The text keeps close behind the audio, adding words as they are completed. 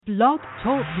Blog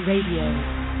Talk Radio.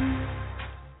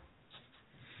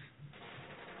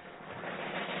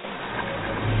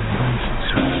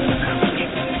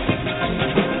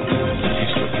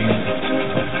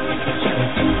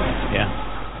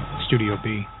 Studio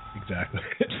B. Exactly.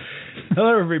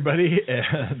 Hello, everybody,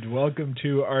 and welcome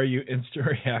to RU Instant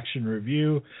Reaction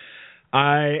Review.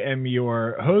 I am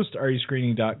your host,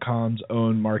 RUScreening.com's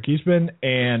own Mark Eastman,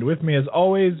 and with me, as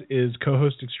always, is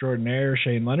co-host extraordinaire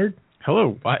Shane Leonard.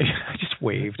 Hello. I just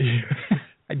waved.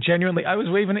 I was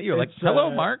waving at you like,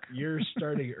 hello, Mark. You're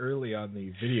starting early on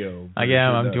the video. Yeah,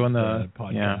 I'm doing the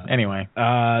podcast. Yeah, anyway.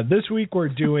 This week we're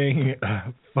doing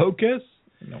Focus.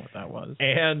 I know what that was.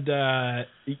 And,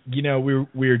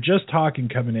 we were just talking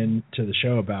coming into the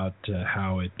show about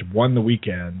how it won the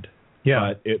weekend.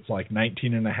 Yeah. But it's like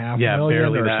 19.5 million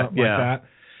barely or that. something like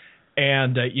that.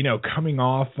 And, coming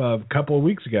off of a couple of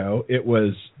weeks ago, it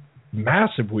was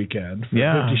massive weekend for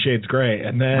 50 Shades Grey.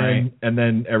 And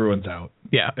then everyone's out.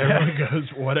 Yeah. Everyone goes,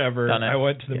 whatever. I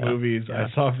went to the movies. Yeah.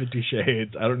 I saw 50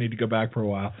 Shades. I don't need to go back for a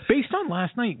while. Based on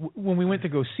last night, when we went to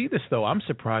go see this, though, I'm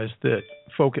surprised that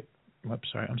Focus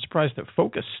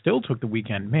still took the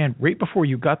weekend. Man, right before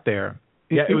you got there,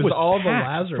 it was all the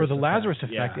Lazarus for the Lazarus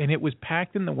effect, and it was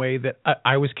packed in the way that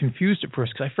I was confused at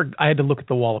first because I had to look at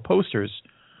the wall of posters,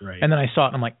 and then I saw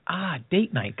it and I'm like,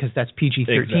 date night because that's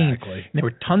PG-13. Exactly. And there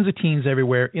were tons of teens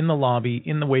everywhere in the lobby,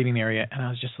 in the waiting area, and I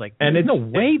was just like, there's no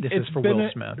way this is for Will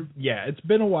Smith. Yeah, it's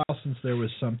been a while since there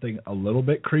was something a little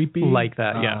bit creepy like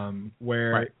that.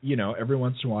 Where every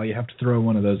once in a while you have to throw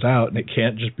one of those out, and it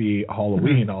can't just be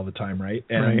Halloween all the time, right?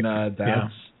 And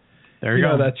that's. There you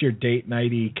go. That's your date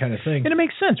nighty kind of thing. And it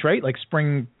makes sense, right? Like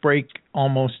spring break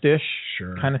almost-ish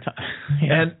kind of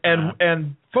time.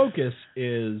 And Focus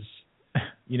is,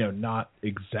 not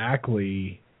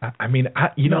exactly, I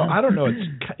don't know.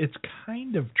 It's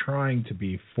kind of trying to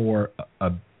be for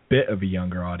a bit of a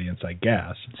younger audience, I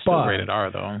guess. Still rated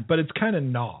R, though. But it's kind of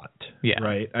not,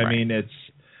 right? I mean,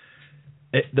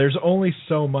 there's only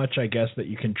so much, I guess, that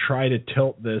you can try to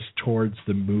tilt this towards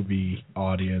the movie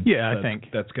audience. Yeah, I think.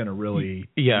 That's going to really,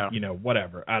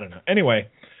 whatever. I don't know. Anyway,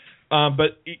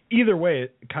 but either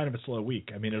way, kind of a slow week.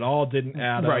 I mean, it all didn't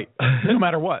add up. Right. No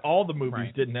matter what. All the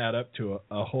movies didn't add up to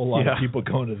a whole lot of people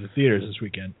going to the theaters this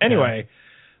weekend. Anyway,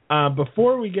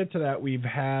 before we get to that, we've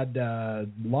had a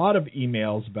lot of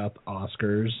emails about the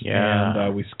Oscars. Yeah.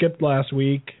 And we skipped last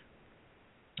week.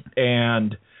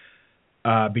 And...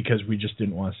 because we just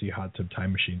didn't want to see Hot Tub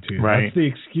Time Machine 2. Right. That's the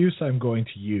excuse I'm going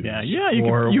to use. Yeah, you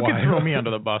can throw me under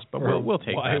the bus, but we'll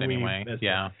take that anyway.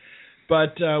 Yeah.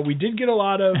 But we did get a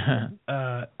lot of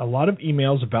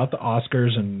emails about the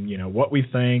Oscars and what we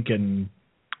think and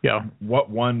what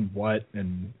won what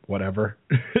and whatever.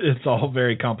 It's all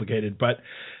very complicated, but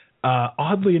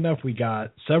oddly enough, we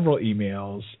got several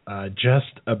emails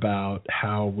just about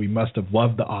how we must have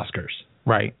loved the Oscars.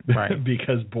 Right.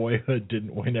 Because Boyhood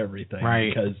didn't win everything.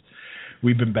 Right. Because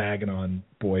we've been bagging on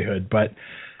Boyhood. But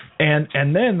and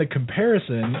then the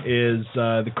comparison is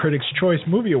the Critics' Choice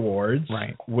Movie Awards.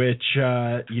 Right. Which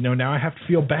now I have to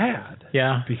feel bad.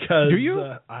 Yeah. Because do you?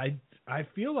 I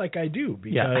feel like I do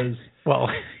because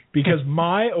because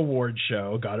my award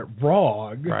show got it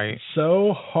wrong. Right.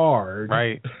 So hard.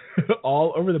 Right.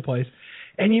 all over the place.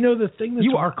 And the thing that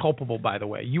you are culpable, by the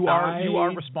way. You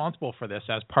are responsible for this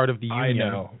as part of the union. I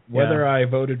know whether I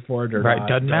voted for it or not.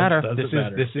 Doesn't matter. This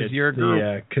is it's your group.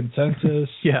 The consensus.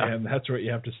 and that's what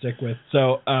you have to stick with.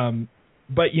 So,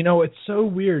 but it's so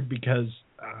weird because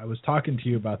I was talking to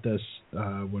you about this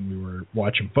when we were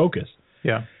watching Focus.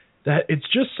 Yeah. That it's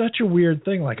just such a weird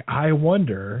thing. Like I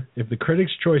wonder if the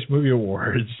Critics' Choice Movie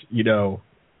Awards,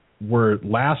 were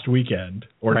last weekend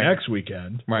or next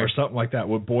weekend or something like that,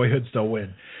 would Boyhood still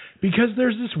win? Because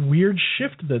there's this weird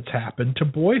shift that's happened to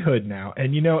Boyhood now.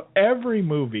 And, every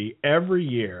movie, every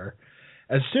year,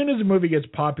 as soon as a movie gets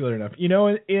popular enough,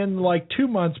 in like 2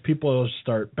 months, people will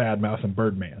start bad-mouthing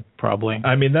Birdman. Probably.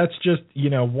 I mean, that's just,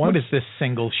 once... What is this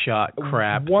single-shot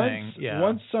crap thing? Yeah.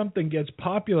 Once something gets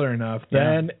popular enough,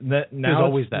 then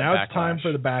now it's time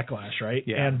for the backlash, right?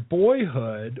 Yeah. And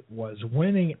Boyhood was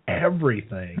winning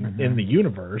everything in the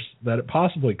universe that it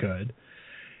possibly could.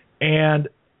 And...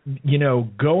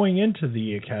 going into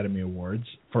the Academy Awards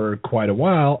for quite a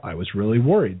while, I was really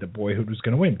worried that Boyhood was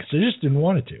going to win because I just didn't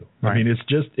want it to. Right. I mean, it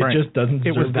just doesn't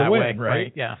deserve to win,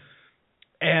 right? Yeah.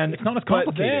 And it's not as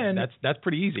complicated. That's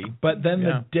pretty easy. But then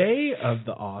the day of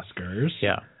the Oscars,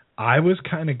 I was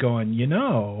kind of going,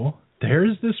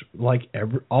 there's this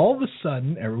all of a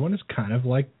sudden everyone is kind of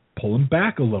like pulling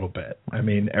back a little bit. I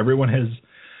mean, everyone's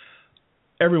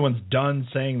done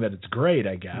saying that it's great,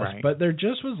 I guess. Right. But there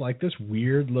just was like this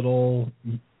weird little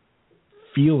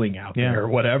feeling out there or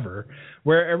whatever,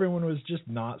 where everyone was just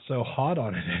not so hot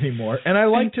on it anymore. And I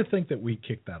like to think that we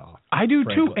kicked that off. I do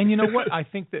frankly. Too. And you know what? I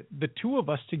think that the two of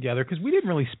us together, because we didn't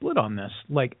really split on this,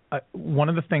 like one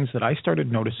of the things that I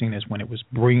started noticing is when it was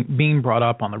being brought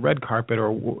up on the red carpet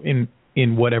or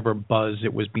in whatever buzz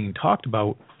it was being talked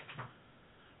about,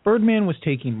 Birdman was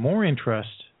taking more interest.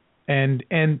 And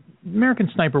American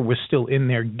Sniper was still in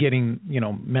there getting,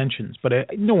 mentions, but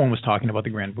no one was talking about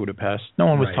the Grand Budapest. No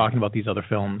one was talking about these other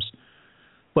films.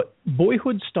 But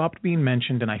Boyhood stopped being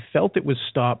mentioned, and I felt it was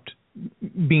stopped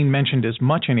being mentioned as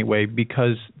much anyway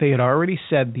because they had already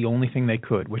said the only thing they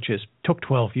could, which is took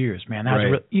 12 years, man.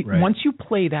 That was once you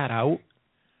play that out,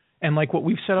 and like what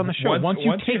we've said on the show, once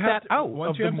you take that out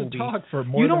of the movie, talk for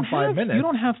more than 5 minutes. You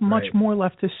don't have much more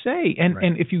left to say.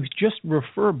 And if you just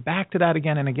refer back to that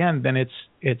again and again, then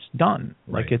it's done.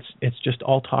 Like it's just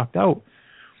all talked out.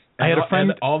 I had a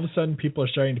friend. And all of a sudden, people are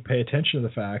starting to pay attention to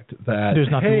the fact that there's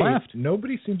nothing left.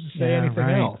 Nobody seems to say anything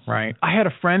else. Right. I had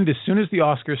a friend as soon as the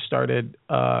Oscars started,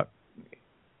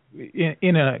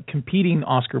 in a competing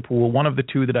Oscar pool, one of the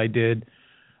two that I did.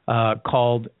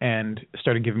 Called and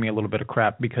started giving me a little bit of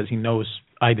crap because he knows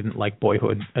I didn't like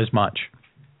Boyhood as much.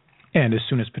 And as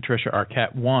soon as Patricia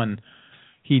Arquette won,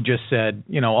 he just said,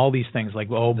 all these things like,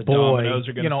 oh boy,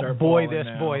 boy this,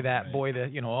 now. Boy that, boy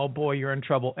that, oh boy, you're in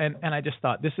trouble. And I just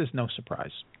thought, this is no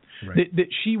surprise. That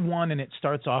she won and it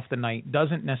starts off the night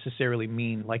doesn't necessarily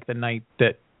mean like the night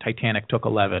that Titanic took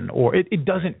 11, or it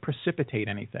doesn't precipitate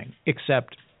anything,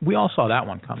 except we all saw that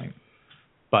one coming.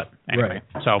 But anyway,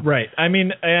 I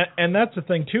mean, and that's the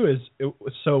thing too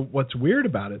so what's weird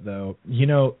about it though,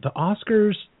 the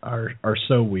Oscars are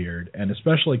so weird, and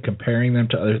especially comparing them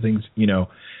to other things.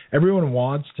 Everyone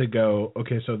wants to go,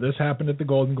 okay, so this happened at the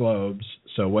Golden Globes,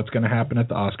 so what's going to happen at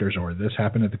the Oscars, or this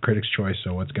happened at the Critics' Choice,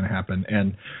 so what's going to happen?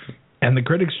 And the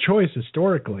Critics' Choice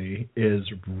historically is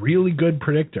really good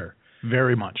predictor.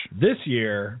 Very much. This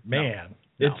year, man,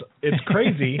 it's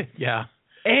crazy. Yeah,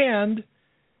 and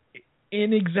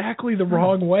in exactly the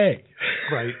wrong way.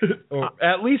 Right. Or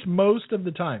at least most of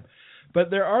the time. But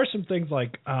there are some things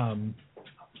like,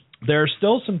 there are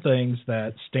still some things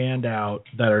that stand out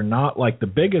that are not like the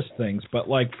biggest things, but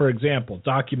like, for example,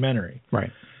 documentary.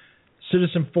 Right.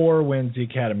 Citizen4 wins the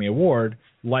Academy Award.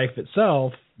 Life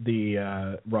Itself,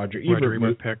 the Roger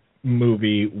Ebert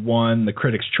movie, won the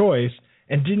Critics' Choice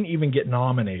and didn't even get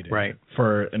nominated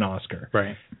for an Oscar.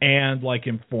 Right. And like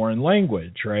in foreign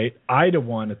language, Ida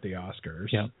won at the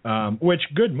Oscars, which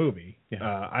good movie.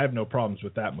 Yeah. I have no problems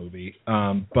with that movie.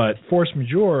 But Force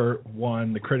Majeure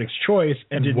won the Critics' Choice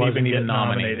and didn't even get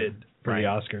nominated for the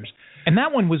Oscars. And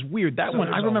that one was weird. That one,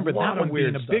 I remember that one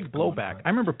being a big blowback. I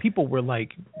remember people were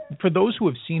like, for those who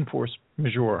have seen Force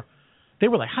Majeure, they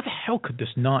were like, how the hell could this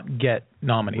not get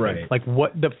nominated? Right. Like,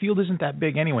 what? The field isn't that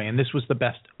big anyway, and this was the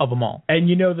best of them all. And,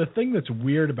 the thing that's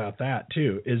weird about that,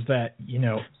 too, is that,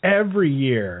 every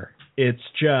year it's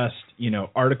just,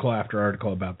 article after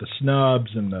article about the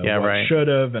snubs and the what should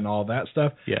have and all that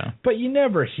stuff. Yeah. But you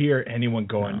never hear anyone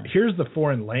going, here's the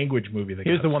foreign language movie that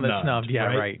here's the one that's snubbed. Yeah,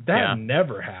 right. That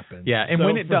never happens. Yeah, and so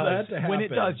when it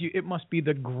does, it must be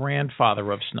the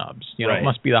grandfather of snubs. It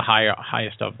must be the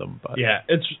highest of them. But yeah,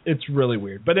 it's really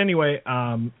weird. But anyway,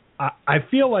 I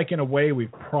feel like in a way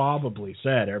we've probably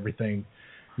said everything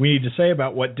we need to say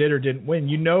about what did or didn't win.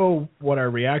 What our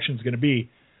reaction is going to be.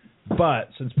 But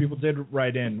since people did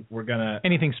write in, we're gonna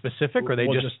anything specific, or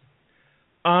we'll just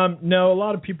no. A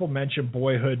lot of people mentioned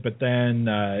Boyhood, but then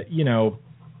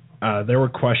there were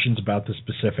questions about the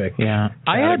specific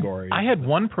categories. I had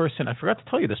one person. I forgot to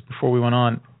tell you this before we went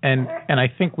on, and I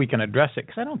think we can address it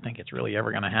because I don't think it's really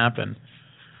ever going to happen.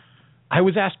 I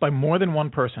was asked by more than one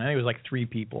person. I think it was like 3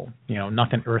 people.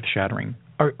 Nothing earth-shattering.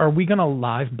 Are we going to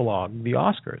live blog the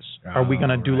Oscars? Are we going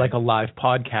to do like a live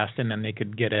podcast and then they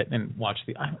could get it and watch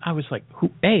the? I was like,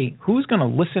 who's going to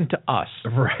listen to us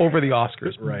over the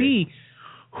Oscars? B,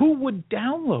 who would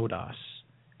download us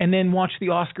and then watch the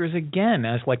Oscars again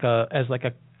as like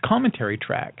a commentary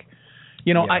track?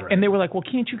 And they were like, well,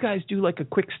 can't you guys do like a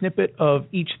quick snippet of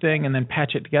each thing and then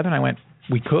patch it together? And I went,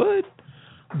 we could.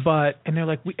 And they're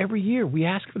like, every year we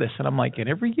ask for this. And I'm like, and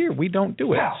every year we don't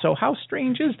do it. Wow. So how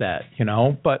strange is that,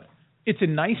 But it's a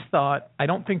nice thought. I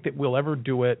don't think that we'll ever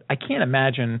do it. I can't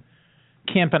imagine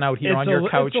camping out here on your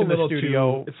couch in the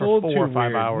studio for 4 or 5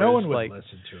 hours. No one would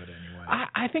listen to it anyway.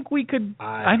 I think we could.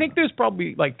 I think there's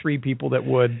probably like 3 people that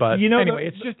would. But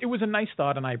anyway, it was a nice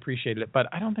thought and I appreciated it. But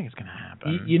I don't think it's going to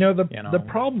happen. The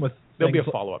problem with there'll be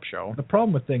a follow-up show. The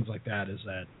problem with things like that is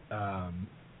that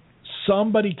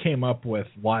somebody came up with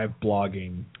live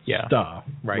blogging stuff,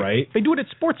 right? They do it at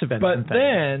sports events. But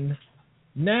then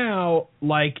now,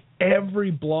 like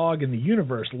every blog in the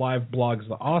universe live blogs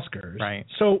the Oscars. Right.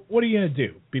 So what are you going to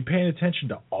do? Be paying attention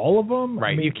to all of them?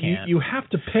 Right. I mean, you can't. You have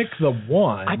to pick the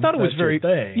one. I thought it was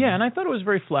and I thought it was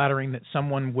very flattering that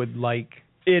someone would like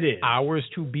ours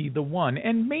to be the one.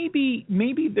 And maybe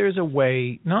there's a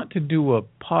way not to do a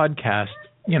podcast,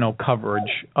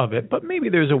 coverage of it, but maybe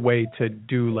there's a way to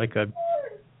do like a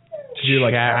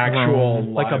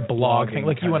actual like a blog thing,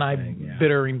 like you and I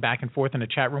bittering back and forth in a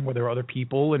chat room where there are other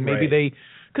people, and maybe they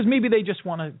just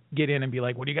want to get in and be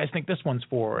like, what do you guys think this one's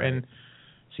for, and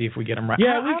see if we get them right.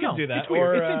 Yeah, we can do that. It's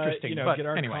weird. Or, it's interesting. But get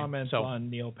our anyway, comments on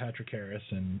Neil Patrick Harris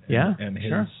and his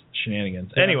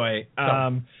shenanigans. Yeah. Anyway,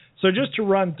 so just to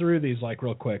run through these like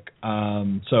real quick.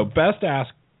 So best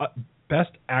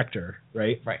actor,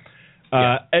 right? Right.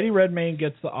 Eddie Redmayne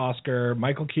gets the Oscar.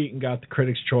 Michael Keaton got the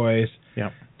Critics' Choice. Yeah.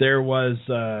 There was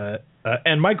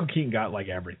and Michael Keaton got like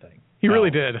everything. He really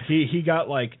did. He got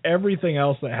like everything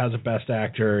else that has a best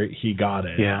actor. He got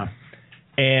it. Yeah.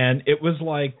 And it was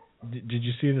like, did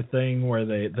you see the thing where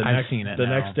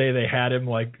next day they had him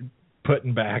like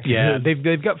putting back? Yeah,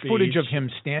 they've got footage of him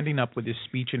standing up with his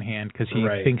speech in hand because he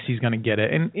thinks he's going to get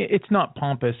it, and it's not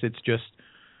pompous. It's just,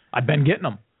 I've been getting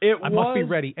them. I must be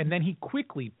ready. And then he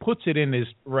quickly puts it in his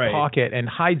pocket and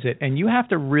hides it, and you have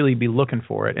to really be looking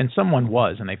for it. And someone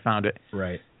was, and they found it.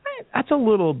 Right. That's a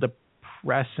little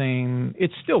depressing.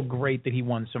 It's still great that he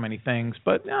won so many things,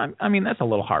 but I mean, that's a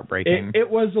little heartbreaking.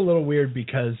 It was a little weird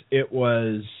because it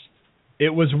was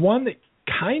one that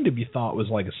kind of you thought was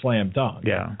like a slam dunk.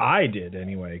 Yeah. I did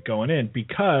anyway going in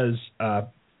because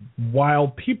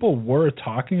while people were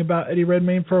talking about Eddie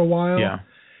Redmayne for a while,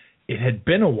 it had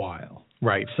been a while.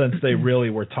 Right. Since they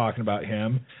really were talking about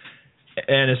him.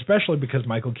 And especially because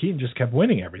Michael Keaton just kept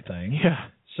winning everything. Yeah.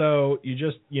 So you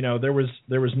just, there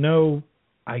was no,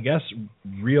 I guess,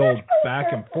 real back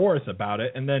and forth about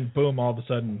it. And then, boom, all of a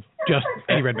sudden, just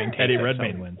Eddie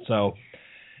Redmayne wins. So,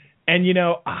 and,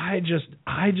 I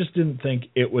just didn't think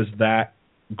it was that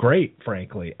great,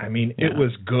 frankly. I mean, it was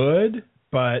good,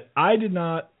 but I did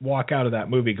not walk out of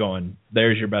that movie going,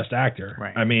 there's your best actor.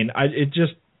 Right. I mean, it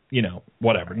just,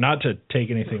 whatever. Not to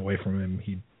take anything away from him.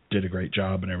 He did a great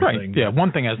job and everything. Right. Yeah,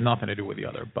 one thing has nothing to do with the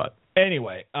other, but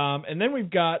anyway, and then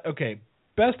we've got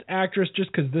best actress,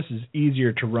 just because this is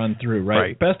easier to run through,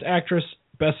 right? Best actress,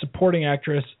 best supporting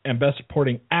actress, and best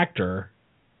supporting actor.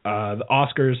 The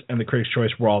Oscars and the Critics'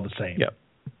 Choice were all the same. Yep.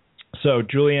 So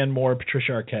Julianne Moore,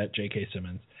 Patricia Arquette, J.K.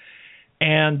 Simmons,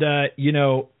 and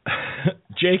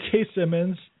J.K.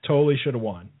 Simmons totally should have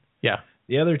won. Yeah.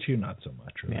 The other two, not so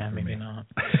much. Really, yeah, maybe not.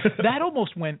 That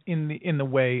almost went in the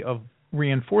way of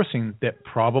reinforcing that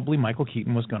probably Michael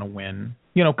Keaton was going to win.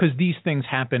 Because these things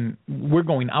happen. We're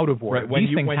going out of order. Right.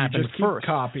 These things happen first.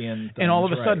 Copying things, and all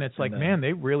of a sudden, it's like, man,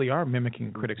 they really are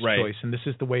mimicking Critics' Choice, and this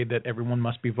is the way that everyone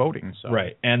must be voting. So.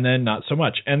 Right. And then not so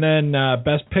much. And then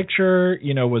Best Picture,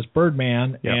 was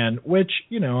Birdman, and which,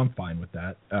 I'm fine with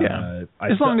that. Yeah.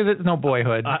 As long as it's no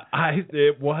Boyhood.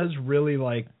 It was really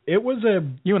like, it was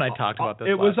you and I talked about this.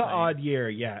 It was an odd year.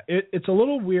 Yeah. It's a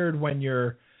little weird when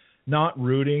you're not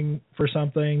rooting for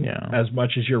something as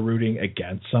much as you're rooting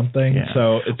against something. Yeah.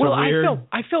 So it's weird.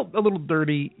 I felt a little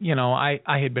dirty.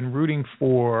 I had been rooting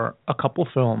for a couple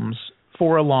films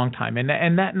for a long time,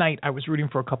 and that night I was rooting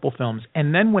for a couple films,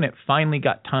 and then when it finally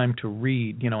got time to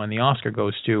read, and the Oscar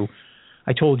goes to,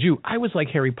 I told you I was like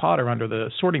Harry Potter under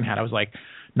the Sorting Hat. I was like,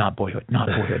 not Boyhood, not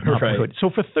Boyhood, not Boyhood. So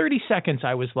for 30 seconds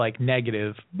I was like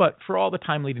negative, but for all the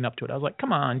time leading up to it, I was like,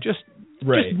 come on, just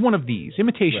one of these.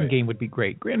 Imitation Game would be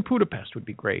great. Grand Budapest would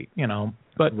be great,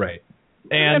 But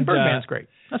and Birdman's great.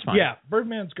 That's fine. Yeah,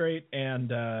 Birdman's great,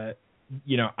 and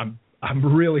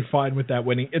I'm really fine with that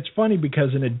winning. It's funny because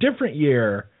in a different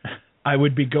year, I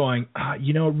would be going,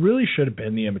 it really should have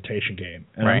been the Imitation Game.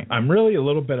 And I'm really a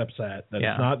little bit upset that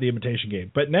it's not the Imitation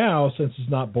Game. But now, since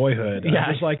it's not Boyhood,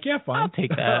 I'm just like, fine. I'll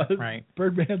take that. Right.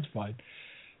 Birdman's fine.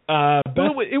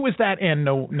 It was that and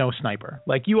no Sniper.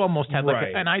 Like you almost had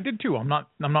and I did too. I'm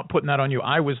not putting that on you.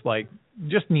 I was like,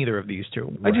 just neither of these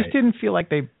two. I just didn't feel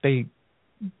like they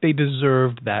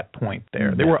deserved that point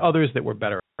there. There were others that were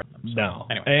better. So, no.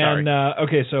 Anyway, and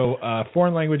so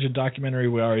foreign language and documentary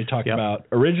we already talked about.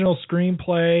 Original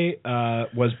screenplay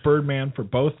was Birdman for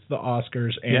both the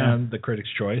Oscars and the Critics'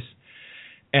 Choice.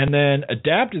 And then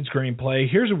adapted screenplay,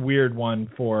 here's a weird one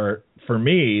for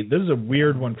me. This is a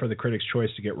weird one for the Critics' Choice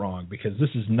to get wrong, because this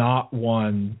is not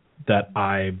one that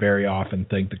I very often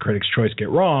think the Critics' Choice get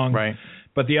wrong. Right.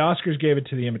 But the Oscars gave it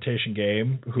to The Imitation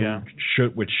Game,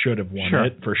 which should have won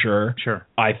it for sure. Sure,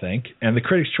 I think. And the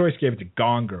Critics' Choice gave it to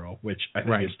Gone Girl, which I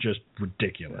think is just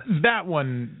ridiculous. That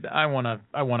one, I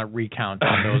wanna recount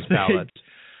on those ballots.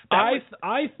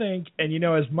 I think, and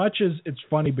as much as it's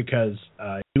funny because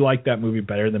you like that movie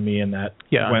better than me, and that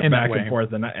went back and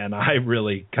forth, and I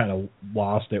really kind of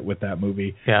lost it with that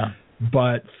movie. Yeah.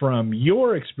 But from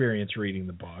your experience reading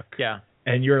the book,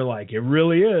 and you're like, it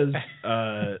really is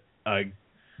a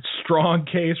strong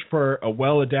case for a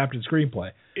well-adapted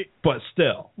screenplay. But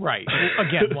still. Right.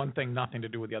 Again, one thing, nothing to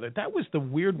do with the other. That was the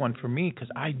weird one for me because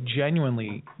I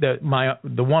genuinely, the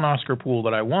one Oscar pool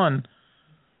that I won,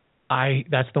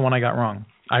 that's the one I got wrong.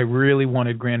 I really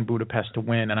wanted Grand Budapest to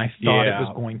win, and I thought it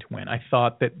was going to win. I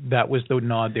thought that was the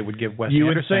nod they would give Wes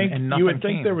Anderson, and nothing You would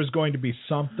think there was going to be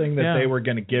something that they were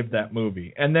going to give that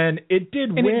movie. And then it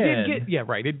did win.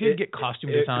 It did get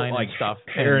costume design and stuff.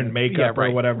 Hair and makeup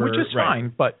or whatever. Which is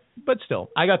fine, but still.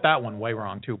 I got that one way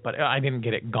wrong, too. But I didn't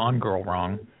get it Gone Girl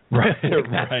wrong. Right.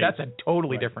 That's a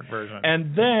totally different version.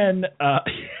 And then,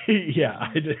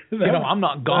 I'm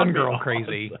not Gone Girl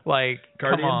crazy. Like,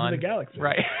 Guardians come on. of the Galaxy.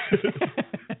 Right.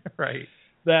 Right.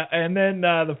 And then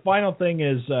the final thing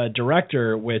is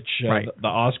director, which the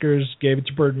Oscars gave it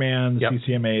to Birdman, the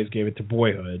CCMAs gave it to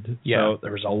Boyhood. So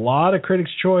there was a lot of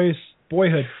Critics' Choice,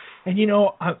 Boyhood. And,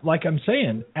 like I'm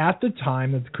saying, at the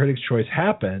time that the Critics' Choice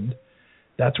happened,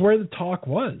 that's where the talk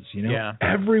was.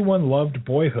 Everyone loved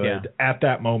Boyhood at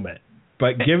that moment.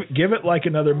 But give it like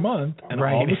another month, and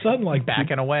all of a sudden, like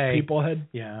backing away, people had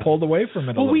pulled away from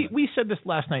it. Well, we said this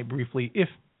last night briefly.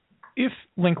 If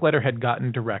Linklater had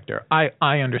gotten director, I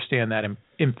understand that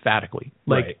emphatically.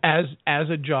 Like as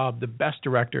a job, the best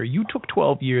director. You took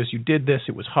 12 years. You did this.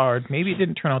 It was hard. Maybe it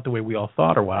didn't turn out the way we all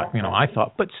thought, or what I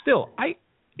thought. But still,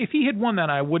 if he had won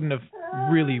that, I wouldn't have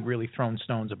really, really thrown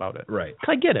stones about it. Right.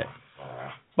 'Cause I get it.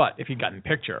 But if he'd gotten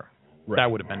picture, that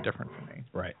would have been different for me.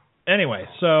 Right. Anyway,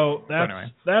 so that's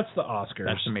the Oscars.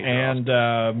 That's the major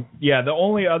Oscars. The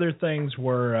only other things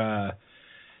were,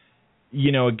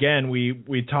 again,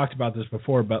 we talked about this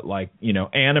before, but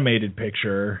animated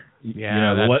picture.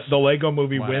 The Lego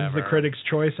Movie wins the Critics'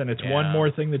 Choice, and it's one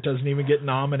more thing that doesn't even get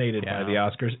nominated by the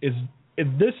Oscars.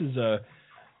 This is a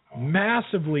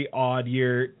massively odd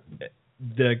year.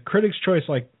 The Critics' Choice,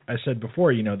 like I said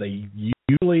before, they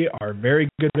usually are very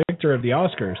good victor of the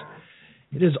Oscars.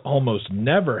 It has almost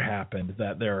never happened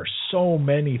that there are so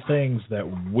many things that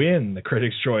win the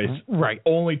Critics' Choice,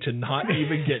 only to not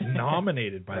even get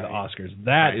nominated by the Oscars.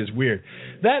 That is weird.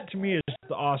 That, to me, is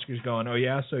the Oscars going, oh,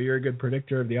 yeah, so you're a good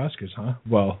predictor of the Oscars, huh?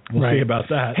 Well, we'll see about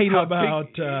that. Hey, how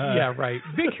about...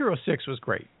 Big Hero 6 was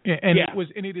great. And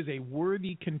it is a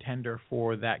worthy contender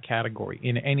for that category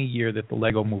in any year that the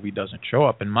Lego Movie doesn't show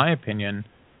up, in my opinion.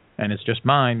 And it's just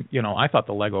mine. I thought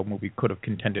the Lego Movie could have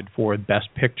contended for Best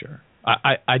Picture.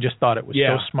 I just thought it was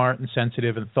so smart and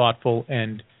sensitive and thoughtful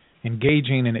and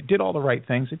engaging, and it did all the right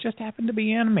things. It just happened to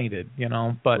be animated,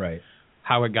 But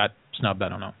how it got snubbed, I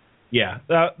don't know. Yeah,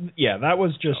 that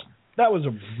was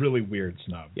a really weird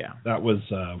snub. Yeah, that was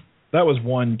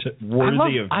one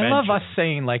worthy of mention. I love us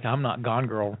saying I'm not Gone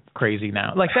Girl crazy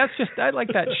now. Like that's just I like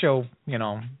that show.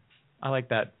 I like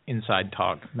that inside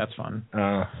talk. That's fun.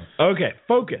 Okay,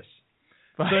 focus.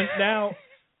 So now.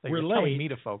 Like we're telling me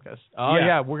to focus. Oh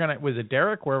we're gonna. Was it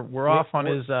Derek? We're off on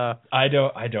his. I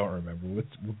don't remember.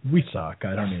 We suck.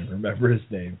 I don't even remember his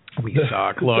name. We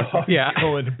suck. Look,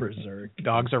 going berserk.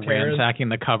 Dogs are ransacking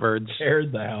the cupboards.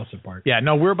 Teared the house apart. Yeah,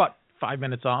 no, we're about 5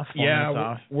 minutes off.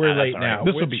 We're late now.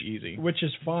 This will be easy. Which is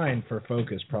fine for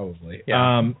focus, probably.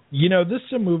 Yeah. This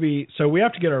is a movie. So we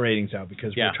have to get our ratings out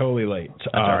because we're totally late.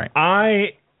 That's all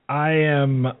right. I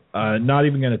am not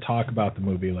even going to talk about the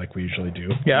movie like we usually do.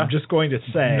 Yeah. I'm just going to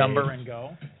say number and go.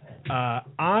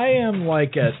 I am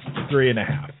at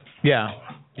 3.5. Yeah.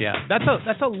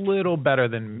 That's a little better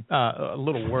than a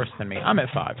little worse than me. I'm at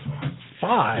 5.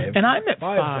 5. And I'm at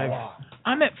 5.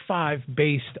 I'm at 5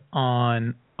 based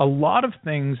on a lot of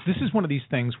things. This is one of these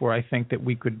things where I think that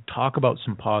we could talk about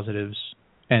some positives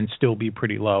and still be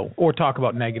pretty low, or talk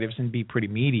about negatives and be pretty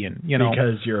median.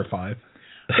 Because you're a 5.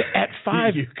 At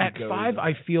 5,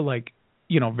 I feel like,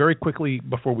 very quickly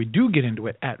before we do get into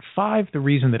it, at 5, the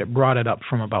reason that it brought it up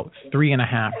from about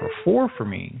 3.5 or 4 for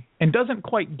me, and doesn't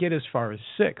quite get as far as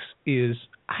 6, is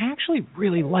I actually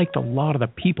really liked a lot of the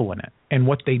people in it and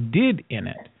what they did in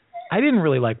it. I didn't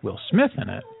really like Will Smith in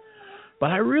it,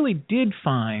 but I really did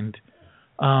find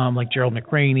like Gerald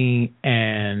McRaney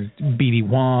and B.D.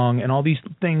 Wong and all these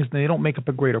things. They don't make up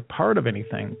a greater part of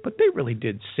anything, but they really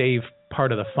did save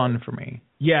part of the fun for me.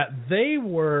 Yeah, they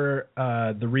were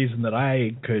the reason that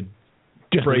I could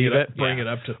just bring it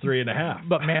up to 3.5.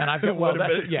 But man, I've got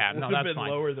that's fine.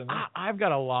 Lower than that. I've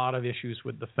got a lot of issues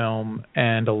with the film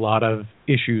and a lot of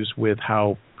issues with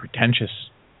how pretentious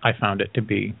I found it to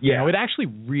be. Yeah, it actually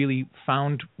really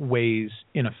found ways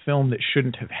in a film that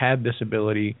shouldn't have had this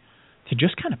ability to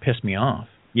just kind of piss me off.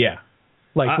 Yeah.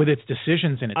 Like with its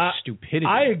decisions and its stupidity.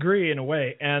 I agree in a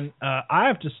way. And I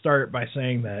have to start by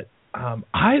saying that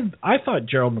I thought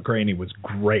Gerald McRaney was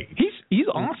great. He's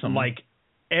awesome. Like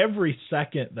every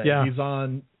second that he's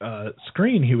on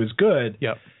screen, he was good.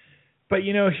 Yep. But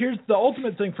here's the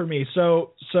ultimate thing for me.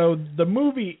 So the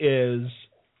movie is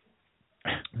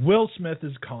Will Smith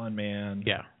is con man.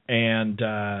 Yeah. And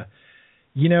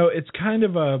it's kind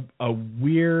of a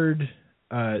weird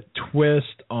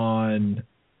twist on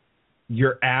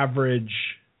your average,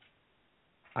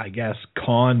 I guess,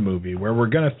 con movie where we're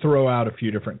going to throw out a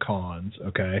few different cons,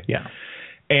 okay? Yeah.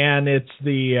 And it's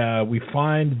we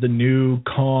find the new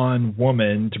con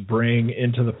woman to bring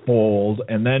into the fold,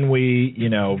 and then we,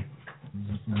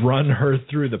 run her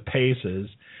through the paces.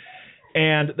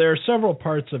 And there are several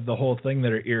parts of the whole thing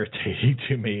that are irritating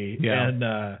to me. Yeah.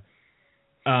 And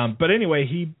but anyway,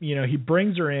 he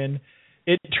brings her in.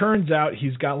 It turns out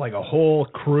he's got like a whole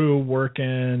crew working,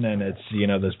 and it's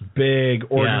this big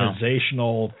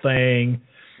organizational thing.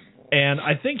 And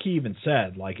I think he even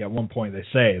said, like, at one point they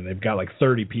say they've got like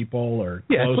 30 people or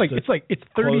it's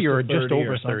 30 or just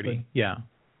over 30. Yeah.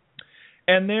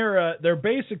 And they're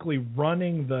basically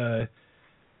running the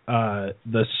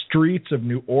streets of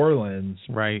New Orleans,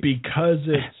 right? Because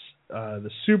it's the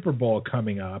Super Bowl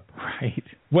coming up, right?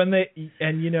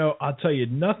 I'll tell you,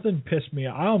 nothing pissed me.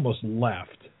 I almost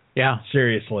left. Yeah,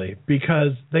 seriously,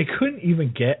 because they couldn't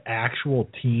even get actual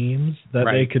teams that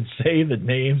they could say the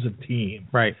names of teams.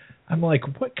 Right. I'm like,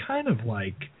 what kind of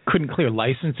couldn't clear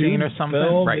licensing or something?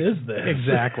 Film right. is this?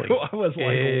 Exactly. I was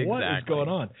like, what is going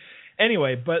on?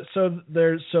 Anyway, but so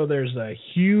there's a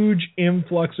huge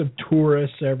influx of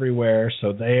tourists everywhere,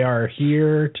 so they are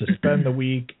here to spend the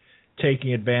week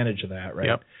taking advantage of that, right?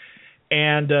 Yep.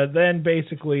 And then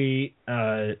basically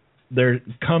there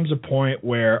comes a point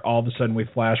where all of a sudden we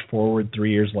flash forward 3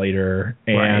 years later,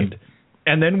 and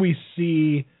then we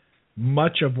see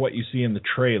much of what you see in the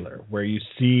trailer, where you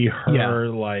see her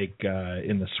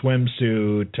in the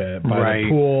swimsuit by the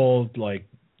pool, like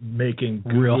making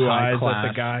real high eyes at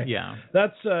the guy. Yeah,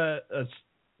 that's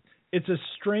it's a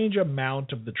strange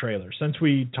amount of the trailer. Since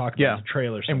we talked about the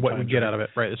trailer and what we get out of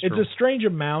it, right? It's a strange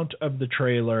amount of the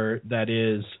trailer that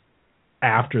is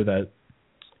after that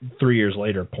 3 years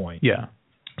later point. Yeah.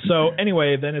 So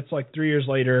anyway, then it's like 3 years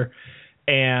later,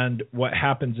 and what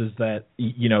happens is that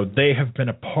they have been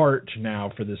apart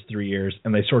now for this 3 years,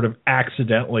 and they sort of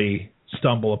accidentally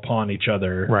stumble upon each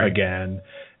other again.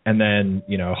 And then,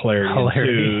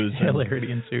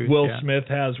 hilarity ensues. Will Smith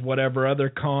has whatever other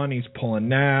con he's pulling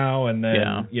now, and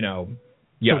then,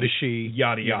 so does she.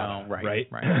 Yada, yada, right?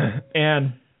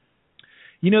 And,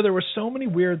 there were so many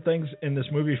weird things in this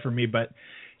movie for me, but,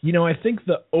 I think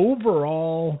the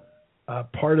overall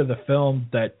part of the film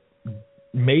that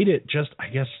made it just, I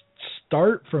guess,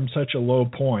 start from such a low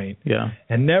point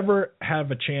and never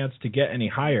have a chance to get any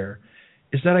higher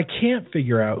is that I can't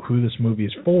figure out who this movie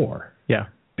is for. Yeah.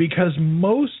 Because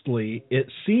mostly it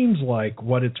seems like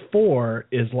what it's for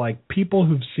is like people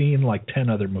who've seen like 10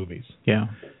 other movies. Yeah.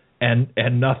 And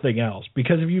nothing else.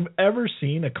 Because if you've ever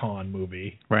seen a con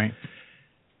movie, right,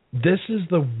 this is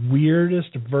the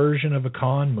weirdest version of a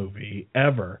con movie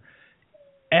ever.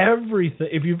 Everything.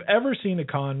 If you've ever seen a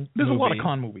con There's movie, a lot of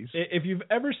con movies. If you've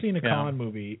ever seen a con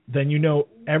movie, then you know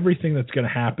everything that's going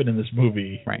to happen in this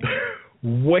movie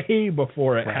way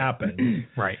before it happened.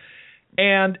 Right.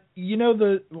 And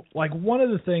one of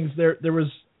the things there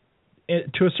was,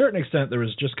 to a certain extent, there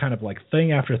was just kind of like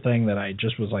thing after thing that I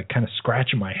just was like kind of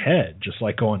scratching my head, just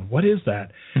like going, what is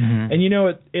that? Mm-hmm. And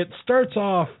it starts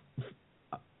off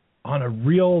on a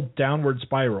real downward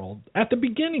spiral. At the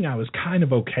beginning, I was kind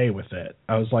of okay with it.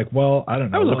 I was like, well, I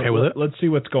don't know. I was okay with it. Let's see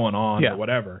what's going on or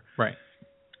whatever. Right.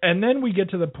 And then we get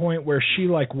to the point where she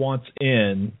wants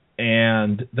in,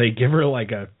 and they give her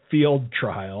like a field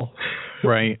trial.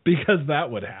 Right. Because that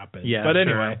would happen. Yeah. But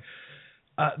anyway,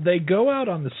 they go out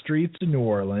on the streets of New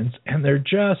Orleans, and they're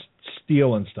just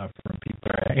stealing stuff from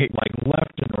people, right? Like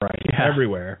left and right,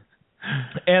 everywhere.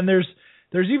 And there's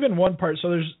even one part. So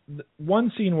there's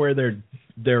one scene where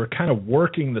they're kind of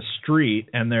working the street,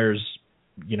 and there's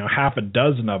half a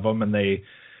dozen of them, and they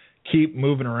keep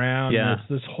moving around. Yeah. And it's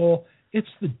this whole. It's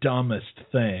the dumbest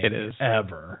thing it is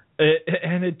ever.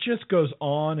 And it just goes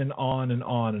on and on and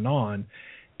on and on.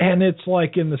 And it's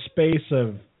like in the space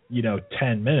of,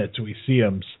 10 minutes, we see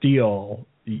them steal,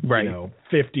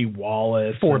 50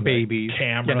 wallets. 4 babies.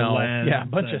 Camera lens. Yeah, a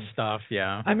bunch of stuff,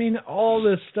 yeah. I mean, all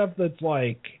this stuff that's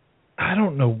like, I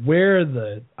don't know where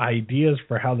the ideas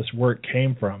for how this work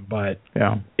came from, but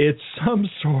it's some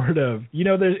sort of,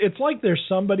 it's like there's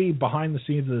somebody behind the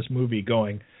scenes of this movie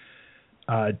going,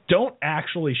 don't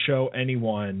actually show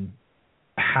anyone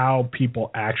how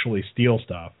people actually steal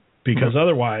stuff, because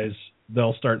otherwise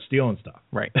they'll start stealing stuff.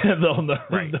 Right.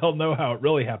 They'll know how it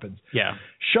really happens. Yeah.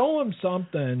 Show them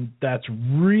something that's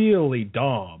really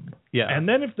dumb. Yeah. And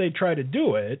then if they try to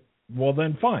do it, well,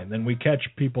 then fine. Then we catch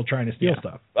people trying to steal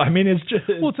stuff. I mean, it's just...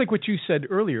 Well, it's like what you said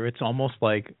earlier. It's almost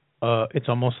like a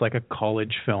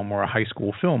college film or a high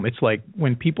school film. It's like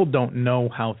when people don't know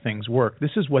how things work,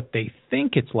 this is what they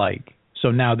think it's like.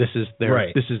 So now this is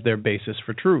their basis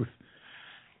for truth.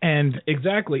 And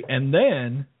exactly. And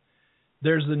then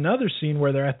there's another scene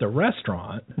where they're at the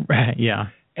restaurant. Yeah.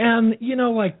 And,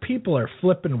 like people are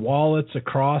flipping wallets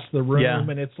across the room.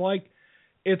 And it's like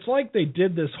they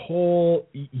did this whole,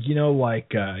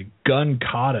 gun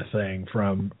kata thing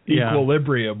from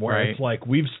Equilibrium, where it's like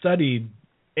we've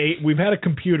had a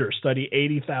computer study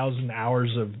 80,000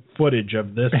 hours of footage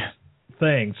of this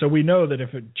thing. So we know that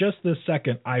if just this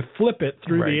second I flip it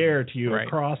through the air to you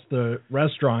across the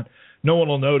restaurant, no one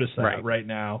will notice that right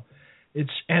now.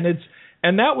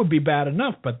 And that would be bad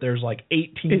enough, but there's like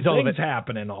 18 things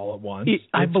happening all at once.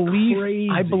 I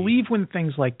believe when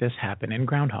things like this happen in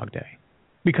Groundhog Day,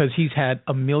 because he's had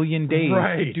a million days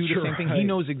to do the same thing. He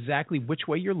knows exactly which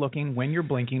way you're looking, when you're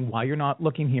blinking, why you're not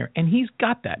looking here, and he's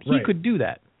got that. He could do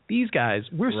that. These guys,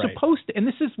 we're supposed to, and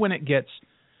this is when it gets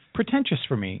pretentious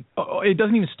for me. It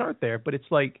doesn't even start there, but it's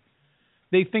like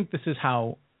they think this is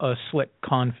how a slick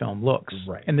con film looks,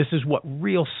 and this is what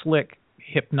real slick,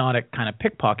 hypnotic kind of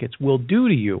pickpockets will do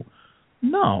to you.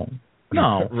 No.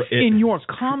 In your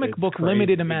comic book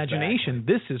limited imagination,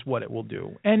 this is what it will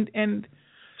do. And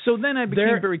so then it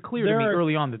became very clear to me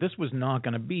early on that this was not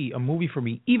going to be a movie for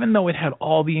me, even though it had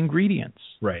all the ingredients.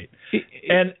 Right.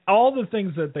 And all the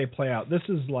things that they play out, this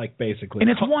is like basically... And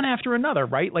it's one after another,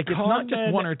 right? Like it's not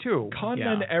just one or two. Con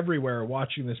men everywhere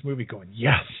watching this movie going,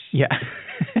 yes. Yeah.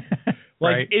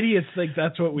 Idiots think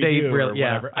that's what we do or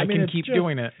whatever. I can keep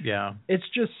doing it. Yeah. It's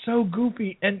just so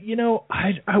goofy. And,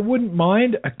 I wouldn't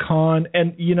mind a con.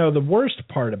 And, the worst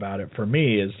part about it for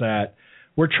me is that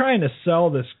we're trying to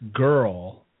sell this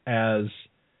girl as,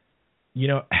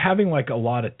 having like a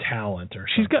lot of talent or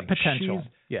something. She's got potential.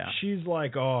 She's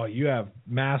like, oh, you have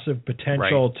massive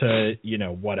potential to,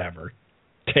 whatever,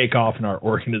 take off in our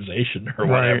organization or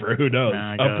whatever. Who knows?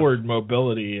 Upward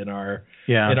mobility in our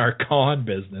con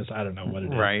business. I don't know what it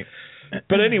is. Right.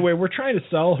 But anyway, we're trying to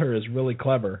sell her as really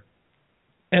clever.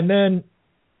 And then,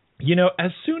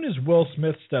 as soon as Will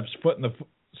Smith steps foot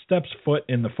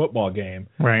in the football game,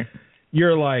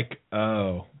 you're like,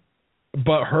 oh.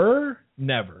 But her,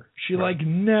 never. She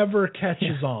never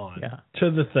catches on to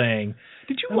the thing.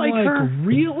 Did you like her?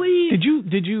 Really?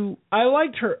 Did you? I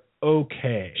liked her.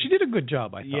 Okay. She did a good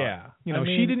job, I thought. Yeah.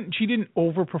 She didn't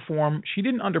overperform. She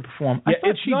didn't underperform. I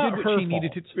thought she did what she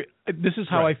needed to. This is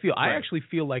how I feel. I actually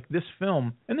feel like this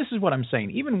film, and this is what I'm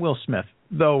saying, even Will Smith,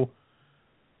 though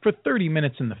for 30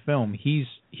 minutes in the film, he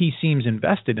seems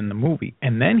invested in the movie,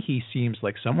 and then he seems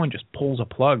like someone just pulls a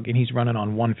plug and he's running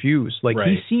on one fuse. Like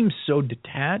he seems so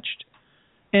detached.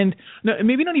 And no,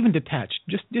 maybe not even detached,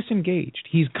 just disengaged.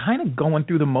 He's kind of going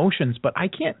through the motions, but I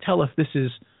can't tell if this is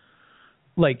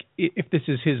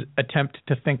his attempt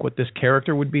to think what this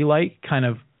character would be like. Kind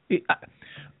of,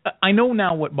 I know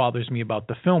now what bothers me about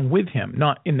the film with him,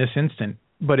 not in this instant,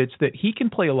 but it's that he can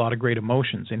play a lot of great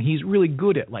emotions, and he's really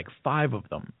good at like 5 of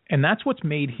them. And that's what's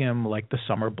made him like the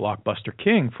summer blockbuster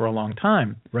king for a long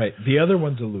time. Right. The other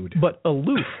one's aloof. But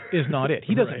aloof is not it.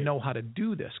 He doesn't know how to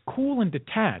do this. Cool and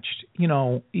detached,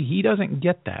 he doesn't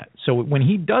get that. So when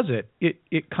he does it,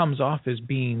 it comes off as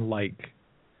being like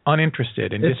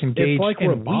uninterested and disengaged. It's like and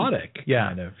robotic,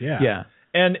 kind of. Yeah.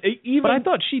 And but I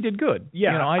thought she did good.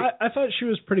 Yeah, I thought she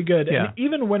was pretty good. Yeah. And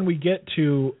even when we get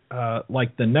to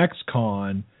like the next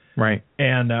con, right?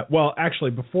 And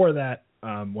actually before that,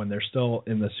 when they're still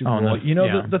in the Super Bowl,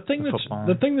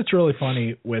 the thing that's really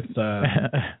funny with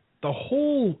the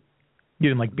whole. You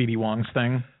didn't like B.D. Wong's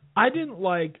thing? I didn't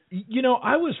like.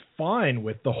 I was fine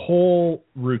with the whole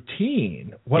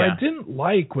routine. What I didn't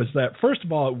like was that, first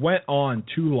of all, it went on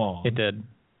too long. It did.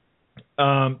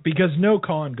 Because no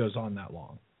con goes on that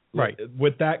long. Right.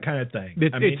 With that kind of thing.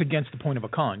 It's against the point of a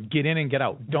con. Get in and get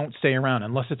out. Don't stay around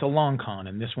unless it's a long con,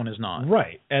 and this one is not.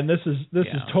 Right. And this is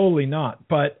totally not.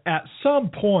 But at some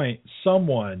point,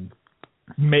 someone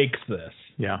makes this.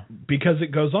 Yeah. Because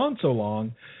it goes on so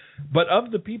long. But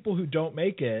of the people who don't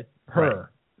make it, her,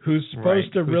 who's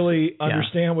supposed to really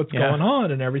understand what's going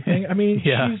on and everything, I mean,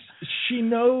 she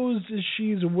knows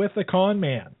she's with a con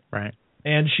man. Right.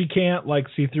 And she can't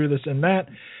see through this and that.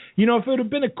 If it would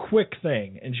have been a quick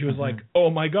thing and she was like,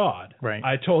 oh my God,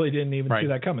 I totally didn't even see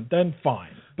that coming, then fine.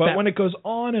 But when it goes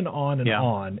on and on and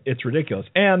on, it's ridiculous.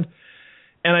 And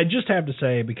I just have to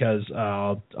say, because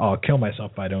I'll kill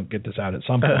myself if I don't get this out at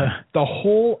some point, the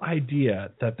whole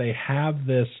idea that they have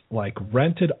this like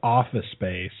rented office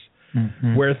space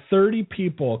where 30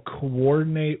 people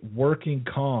coordinate working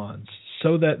cons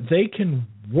so that they can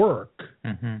work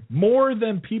more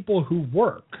than people who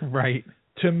work. Right.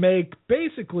 To make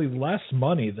basically less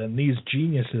money than these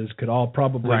geniuses could all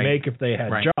probably make if they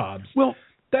had jobs. Well,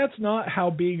 that's not how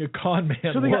being a con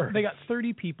man works. They got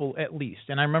 30 people at least.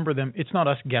 And I remember them, it's not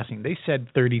us guessing. They said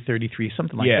 30, 33,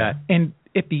 something like that. And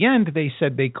at the end, they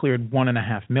said they cleared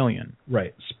 $1.5 million.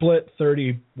 Right. Split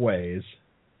 30 ways.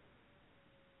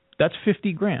 That's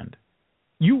 $50,000.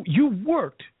 You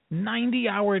worked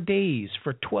 90-hour days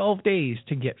for 12 days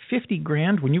to get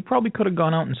 $50,000 when you probably could have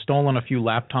gone out and stolen a few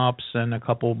laptops and a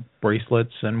couple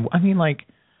bracelets. And I mean, like,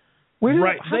 where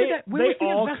was the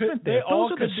investment there?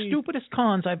 Those are the stupidest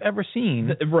cons I've ever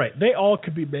seen. Right. They all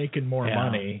could be making more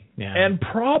money and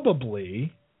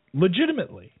probably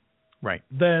legitimately. Right.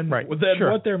 Than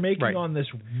what they're making on this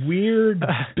weird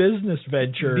business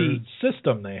venture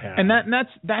system they have. And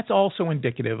that's also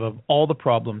indicative of all the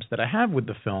problems that I have with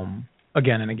the film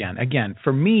again and again. Again,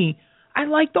 for me, I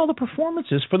liked all the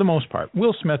performances for the most part.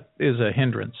 Will Smith is a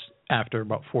hindrance after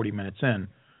about 40 minutes in.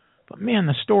 But man,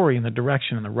 the story and the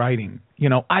direction and the writing,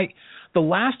 the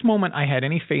last moment I had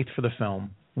any faith for the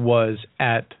film was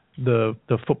at the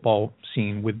football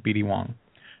scene with B.D. Wong.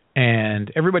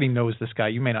 And everybody knows this guy.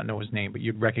 You may not know his name, but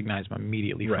you'd recognize him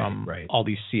immediately from all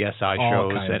these CSI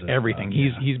shows and everything.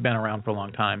 He's been around for a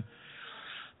long time.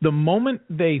 The moment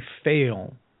they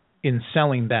fail in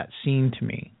selling that scene to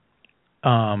me,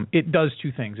 it does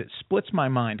two things. It splits my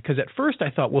mind, because at first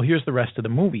I thought, well, here's the rest of the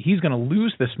movie. He's going to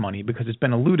lose this money because it's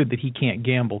been alluded that he can't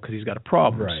gamble because he's got a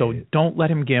problem. Right. So don't let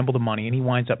him gamble the money, and he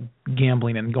winds up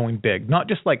gambling and going big. Not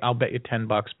just like, I'll bet you $10,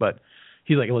 but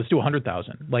he's like, let's do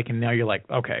 100,000. Like, and now you're like,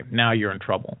 okay, now you're in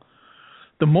trouble.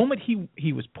 The moment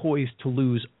he was poised to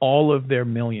lose all of their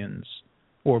millions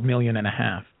or $1.5 million,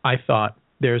 I thought,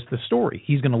 there's the story.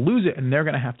 He's going to lose it, and they're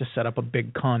going to have to set up a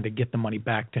big con to get the money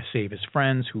back to save his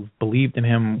friends who believed in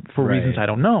him for reasons I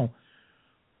don't know.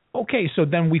 Okay, so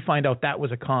then we find out that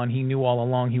was a con. He knew all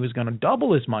along he was going to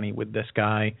double his money with this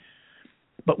guy.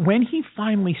 But when he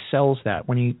finally sells that,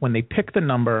 when they pick the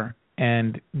number,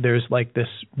 and there's like this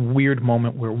weird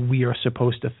moment where we are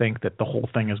supposed to think that the whole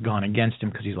thing has gone against him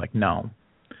because he's like, no.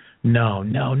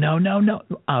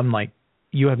 I'm like,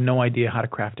 you have no idea how to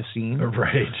craft a scene.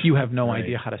 Right. You have no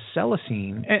idea how to sell a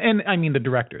scene. And I mean the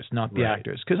directors, not the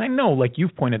actors. Because I know, like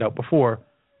you've pointed out before,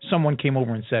 someone came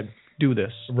over and said, do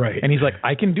this. Right. And he's like,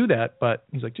 I can do that, but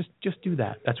he's like, just do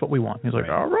that. That's what we want. And he's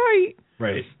like, all right.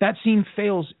 Right. That scene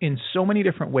fails in so many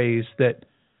different ways that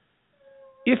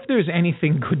if there's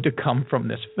anything good to come from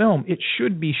this film, it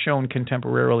should be shown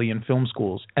contemporarily in film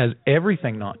schools as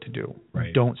everything not to do.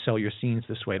 Right. Don't sell your scenes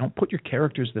this way. Don't put your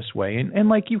characters this way. And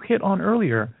like you hit on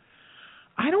earlier,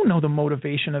 I don't know the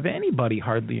motivation of anybody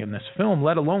hardly in this film,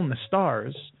 let alone the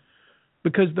stars,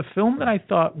 because the film that I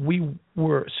thought we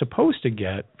were supposed to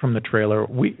get from the trailer,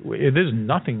 there's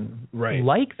nothing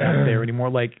like that there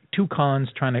anymore. Like two cons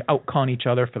trying to out-con each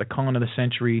other for the con of the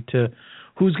century to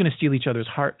who's going to steal each other's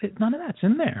heart. None of that's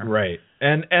in there. Right.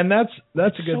 And that's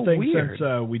a good thing, weird.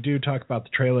 Since we do talk about the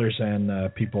trailers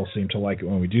and people seem to like it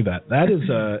when we do that. That is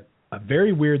a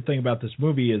very weird thing about this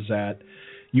movie is that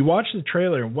you watch the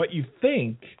trailer and what you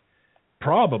think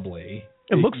probably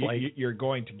it looks like you're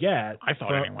going to get I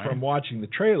thought from watching the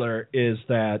trailer is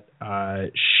that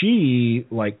she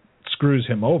like screws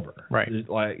him over. Right.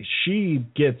 Like she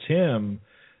gets him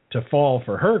to fall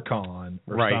for her con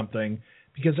or something.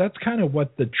 Because that's kind of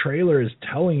what the trailer is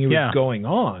telling you is going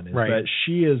on. Is that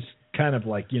she is kind of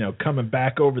like, coming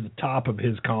back over the top of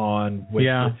his con. With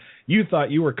you thought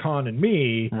you were conning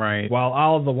me. Right. While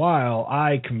all the while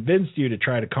I convinced you to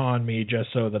try to con me just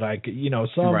so that I could,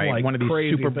 some like one of these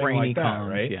crazy super thing brainy like that, cons.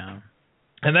 right? Yeah.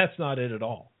 And that's not it at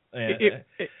all.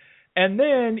 And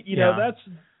then, that's...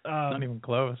 not even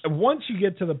close. Once you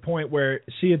get to the point where,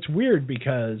 it's weird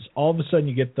because all of a sudden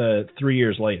you get the 3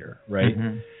 years later, right?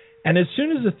 Mm-hmm. And as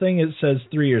soon as the thing says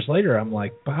 3 years later, I'm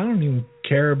like, but I don't even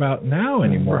care about now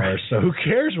anymore. Right. So who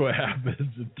cares what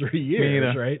happens in 3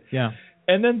 years, right? Yeah.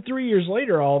 And then 3 years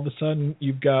later, all of a sudden,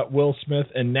 you've got Will Smith,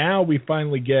 and now we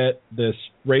finally get this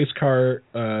race car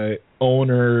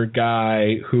owner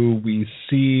guy who we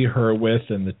see her with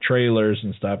in the trailers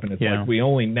and stuff, and it's like we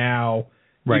only now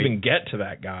even get to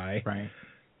that guy. Right.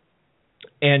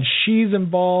 And she's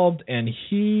involved, and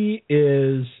he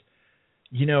is...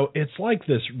 it's like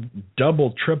this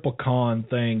double, triple con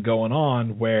thing going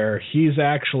on where he's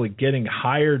actually getting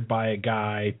hired by a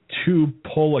guy to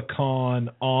pull a con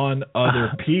on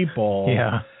other people.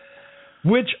 Yeah.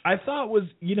 Which I thought was,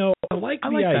 I like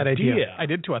that idea. I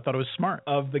did too. I thought it was smart.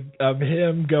 Of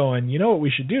him going, what we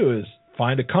should do is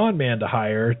find a con man to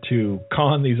hire to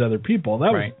con these other people.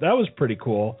 That was pretty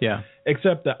cool. Yeah.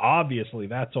 Except that obviously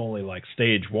that's only like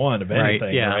stage one of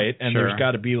anything, right? And there's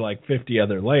got to be like 50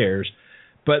 other layers.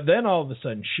 But then all of a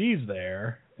sudden she's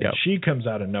there and she comes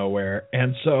out of nowhere.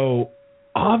 And so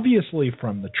obviously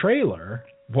from the trailer,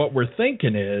 what we're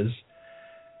thinking is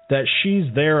that she's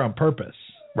there on purpose.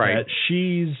 Right. That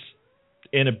she's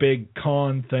in a big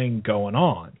con thing going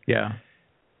on. Yeah.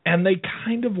 And they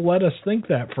kind of let us think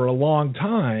that for a long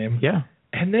time. Yeah.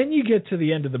 And then you get to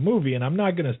the end of the movie, and I'm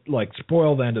not going to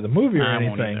spoil the end of the movie or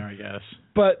anything. I won't either, I guess.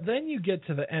 But then you get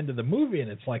to the end of the movie, and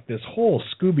it's like this whole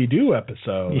Scooby-Doo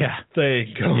episode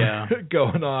thing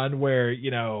going on where,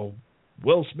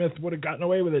 Will Smith would have gotten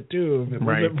away with it too if it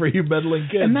wasn't for you meddling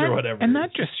kids or whatever. And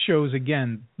that just shows,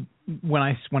 again, when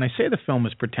I say the film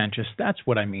is pretentious, that's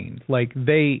what I mean. Like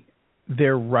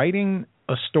they're writing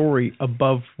a story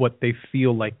above what they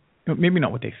feel like. Maybe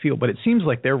not what they feel, but it seems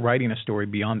like they're writing a story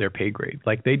beyond their pay grade.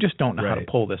 Like they just don't know how to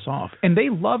pull this off. And they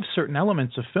love certain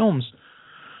elements of films.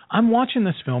 I'm watching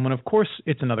this film, and of course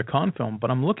it's another con film, but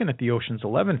I'm looking at the Ocean's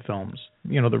 11 films,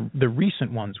 the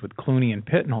recent ones with Clooney and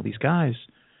Pitt and all these guys.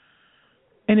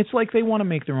 And it's like they want to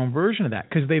make their own version of that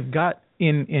because they've got,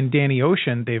 in Danny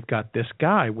Ocean, they've got this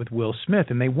guy with Will Smith,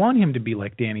 and they want him to be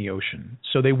like Danny Ocean.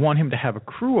 So they want him to have a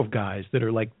crew of guys that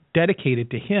are like dedicated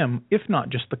to him, if not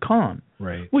just the con.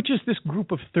 Right. Which is this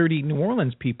group of 30 New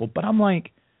Orleans people. But I'm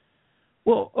like,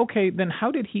 well, okay, then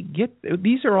how did he get...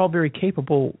 These are all very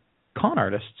capable con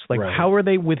artists. Like, how are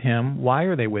they with him? Why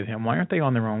are they with him? Why aren't they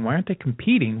on their own? Why aren't they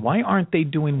competing? Why aren't they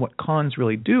doing what cons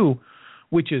really do,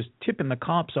 which is tipping the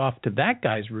cops off to that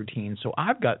guy's routine? So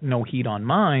I've got no heat on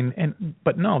mine.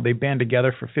 But no, they band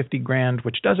together for $50,000,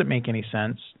 which doesn't make any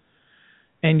sense.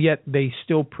 And yet they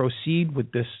still proceed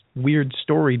with this weird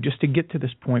story just to get to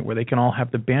this point where they can all have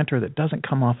the banter that doesn't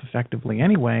come off effectively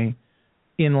anyway,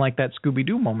 in like that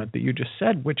Scooby-Doo moment that you just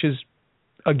said, which is,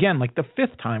 again, like the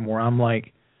fifth time where I'm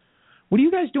like, what are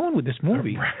you guys doing with this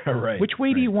movie? Which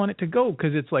way do you want it to go?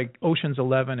 Because it's like Ocean's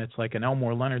 11, it's like an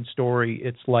Elmore Leonard story,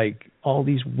 it's like all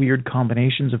these weird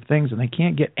combinations of things, and they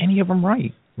can't get any of them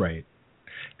right. Right.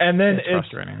 And then it's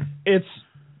frustrating. It's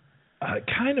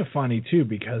kind of funny too,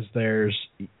 because there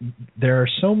are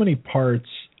so many parts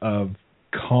of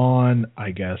con,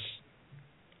 I guess,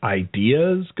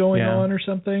 ideas going on or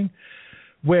something,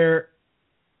 where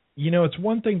it's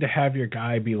one thing to have your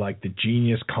guy be like the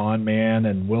genius con man,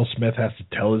 and Will Smith has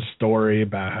to tell his story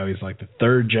about how he's like the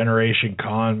third generation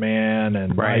con man,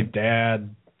 and my dad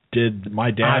was this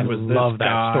guy. I love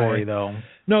that story though.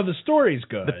 No, the story's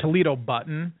good. The Toledo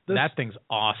button, that thing's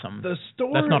awesome. The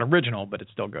story, that's not original, but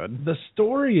it's still good. The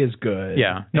story is good.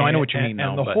 Yeah. No, I know what you mean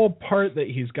now. And the whole part that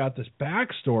he's got this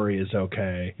backstory is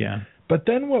okay. Yeah. But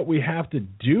then what we have to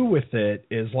do with it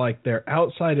is like they're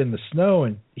outside in the snow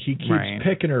and he keeps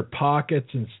picking her pockets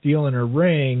and stealing her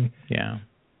ring. Yeah.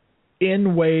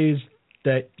 In ways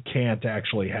that can't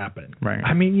actually happen. Right.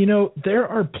 I mean, there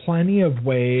are plenty of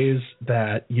ways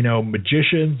that,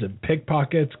 magicians and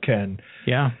pickpockets can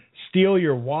steal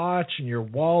your watch and your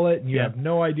wallet and you have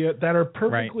no idea, that are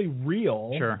perfectly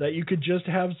real, that you could just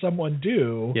have someone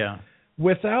do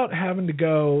without having to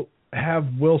go have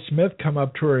Will Smith come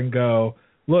up to her and go,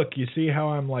 look, you see how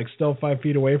I'm like still 5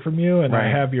 feet away from you and I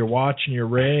have your watch and your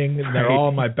ring and they're all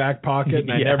in my back pocket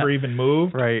and I never even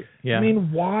moved. Right. Yeah. I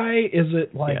mean, why is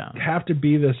it like have to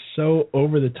be this so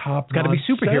over the top, got to be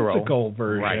superhero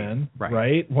version,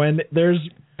 right? When there's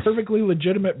perfectly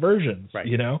legitimate versions, right.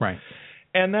 Right.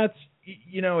 And that's,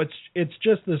 it's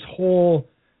just this whole,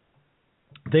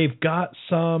 they've got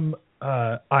some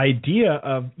idea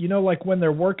of, like when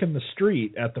they're working the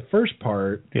street at the first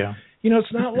part. Yeah.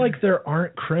 It's not like there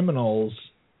aren't criminals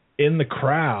in the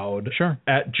crowd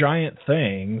at giant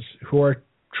things who are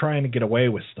trying to get away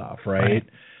with stuff, right?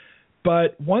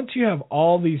 But once you have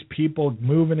all these people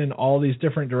moving in all these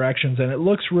different directions and it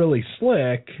looks really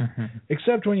slick,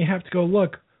 except when you have to go,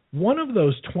 look, one of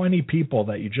those 20 people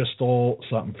that you just stole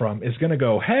something from is going to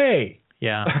go, hey.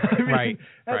 Yeah, I mean,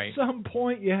 at some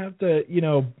point you have to,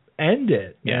 end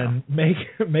it and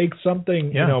make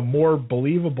something, more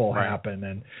believable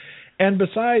happen. And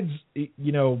besides,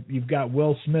 you've got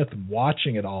Will Smith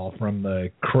watching it all from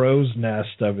the crow's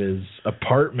nest of his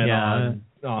apartment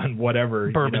on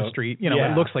whatever Bourbon Street.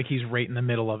 It looks like he's right in the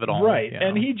middle of it all. Right,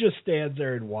 and he just stands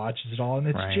there and watches it all, and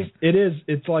it's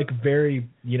it's like very,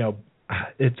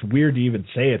 it's weird to even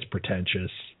say it's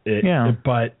pretentious.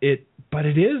 But it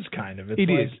is kind of.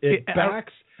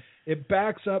 It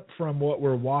backs up from what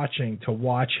we're watching to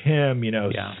watch him,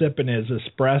 sipping his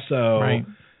espresso,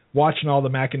 watching all the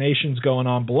machinations going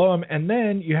on below him, and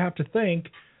then you have to think,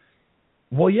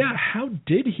 well, how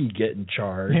did he get in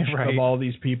charge of all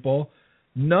these people?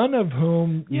 None of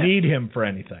whom need him for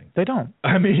anything. They don't.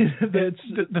 I mean,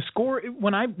 the score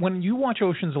when you watch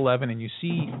Ocean's 11 and you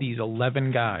see these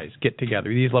 11 guys get together,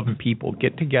 these 11 people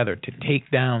get together to take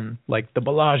down like the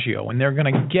Bellagio, and they're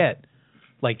going to get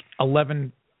like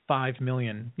 11.5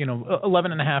 million,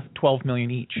 11.5, 12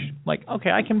 million each. Like,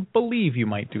 okay, I can believe you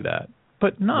might do that,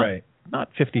 but not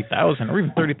 50,000 or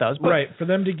even 30,000. Right, for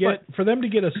them to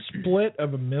get a split of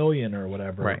 $1 million or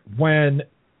whatever,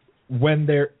 when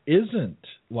there isn't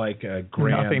like a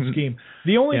grand scheme.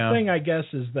 The only thing I guess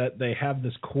is that they have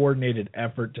this coordinated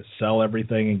effort to sell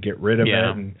everything and get rid of it,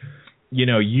 and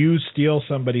you steal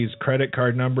somebody's credit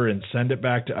card number and send it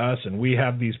back to us, and we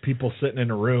have these people sitting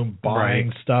in a room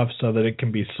buying stuff so that it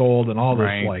can be sold, and all this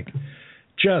like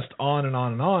just on and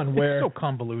on and on. Where it's so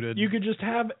convoluted. You could just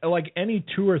have like any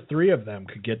 2 or 3 of them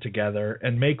could get together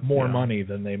and make more money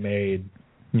than they made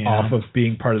off of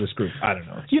being part of this group. I don't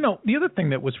know. The other thing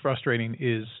that was frustrating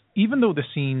is even though the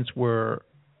scenes were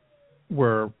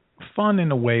fun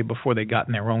in a way before they got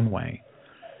in their own way,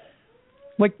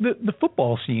 like the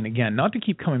football scene, again, not to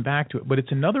keep coming back to it, but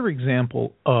it's another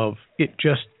example of it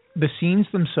just, the scenes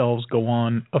themselves go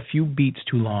on a few beats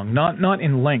too long, not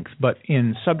in length, but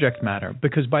in subject matter,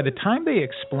 because by the time they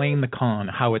explain the con,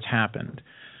 how it's happened,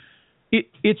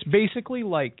 it's basically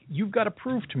like, you've got to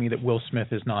prove to me that Will Smith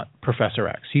is not Professor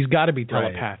X. He's got to be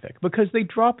telepathic. Because they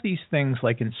drop these things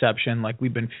like Inception, like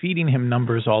we've been feeding him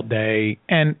numbers all day,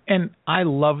 and I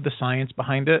love the science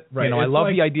behind it. Right. I love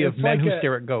the idea of men who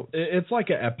stare at goats. It's like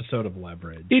an episode of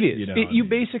Leverage. It is. You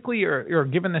basically are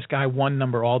giving this guy one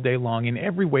number all day long in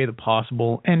every way that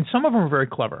possible, and some of them are very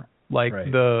clever. Like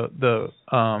the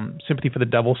Sympathy for the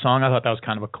Devil song, I thought that was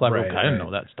kind of a clever. I didn't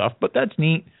know that stuff, but that's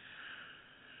neat.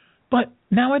 But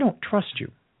now I don't trust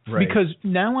you because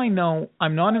now I know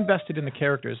I'm not invested in the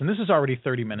characters, and this is already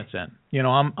 30 minutes in.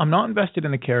 I'm not invested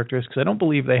in the characters because I don't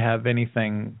believe they have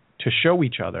anything to show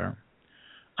each other.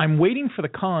 I'm waiting for the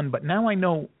con, but now I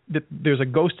know that there's a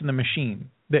ghost in the machine.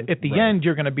 That at the end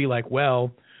you're going to be like,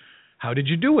 well, how did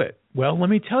you do it? Well, let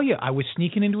me tell you, I was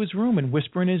sneaking into his room and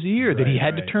whispering in his ear that he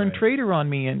had to turn traitor on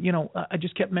me. And, I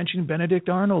just kept mentioning Benedict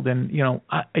Arnold and,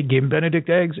 I gave him Benedict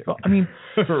eggs. I mean,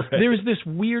 there's this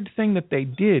weird thing that they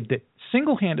did that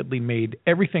single-handedly made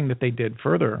everything that they did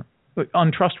further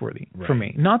untrustworthy for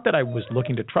me. Not that I was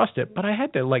looking to trust it, but I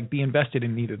had to, be invested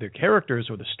in either their characters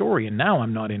or the story, and now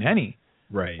I'm not in any.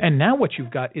 Right. And now what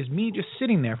you've got is me just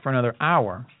sitting there for another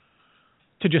hour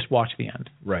to just watch the end.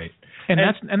 Right. And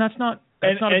that's not a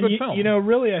good film.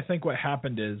 Really, I think what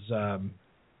happened is, not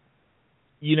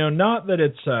that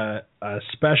it's a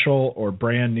special or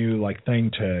brand new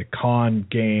thing to con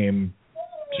game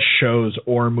shows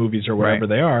or movies or whatever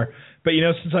they are, but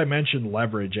since I mentioned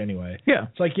Leverage anyway,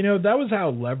 it's like that was how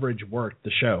Leverage worked,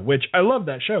 the show, which I love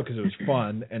that show because it was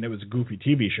fun and it was a goofy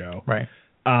TV show, right?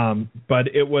 But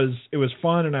it was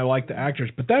fun and I liked the actors.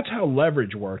 But that's how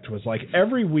Leverage worked. Was like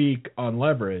every week on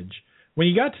Leverage, when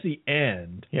you got to the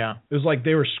end, it was like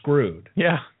they were screwed.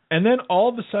 Yeah. And then all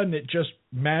of a sudden it just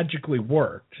magically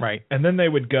worked. Right. And then they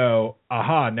would go,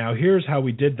 aha, now here's how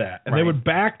we did that. And they would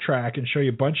backtrack and show you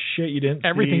a bunch of shit you didn't see.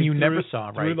 Everything you never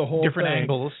saw, through the whole different thing.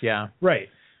 Angles, Right.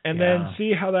 And then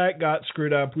see how that got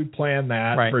screwed up. We planned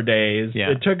that for days.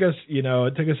 Yeah. It took us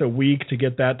a week to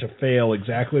get that to fail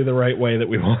exactly the right way that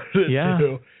we wanted it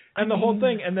to. And the whole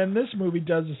thing. And then this movie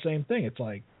does the same thing. It's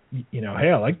like, hey,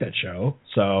 I like that show.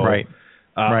 So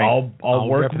I'll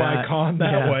work my con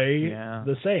that way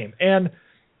the same. And,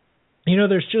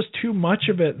 there's just too much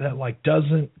of it that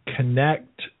doesn't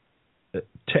connect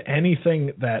to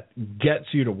anything that gets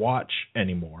you to watch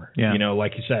anymore.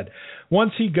 Like you said,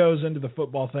 once he goes into the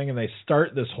football thing and they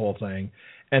start this whole thing,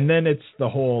 and then it's the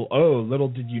whole, little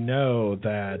did you know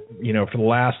that, for the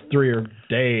last 3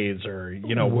 days or,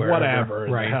 whatever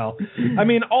the hell. I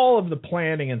mean, all of the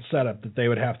planning and setup that they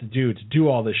would have to do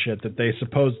all this shit that they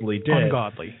supposedly did.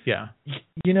 Ungodly,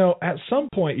 at some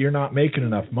point you're not making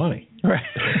enough money. Right.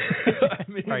 I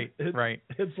mean,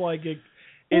 it's like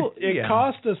it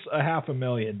cost us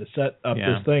 $500,000 to set up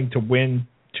this thing to win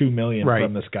 $2 million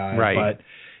from this guy. Right. But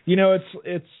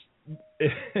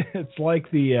it's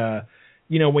like the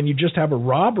when you just have a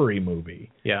robbery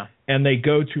movie. Yeah. And they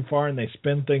go too far and they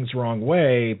spin things the wrong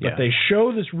way, but they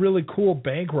show this really cool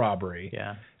bank robbery.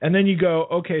 Yeah. And then you go,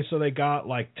 okay, so they got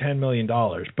 $10 million,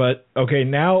 but okay,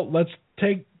 now let's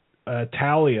take a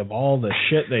tally of all the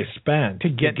shit they spent to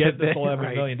get this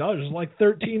 $11 million. It's like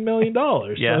 $13 million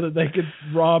so that they could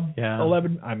rob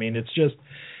 11. I mean,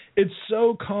 it's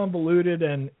so convoluted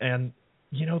and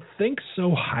thinks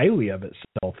so highly of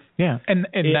itself. Yeah, and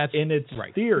that's in its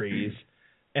theories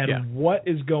and what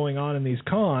is going on in these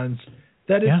cons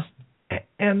that it's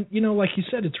and like you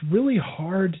said, it's really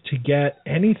hard to get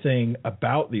anything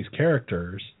about these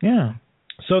characters. Yeah.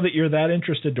 So that you're that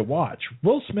interested to watch.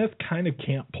 Will Smith kind of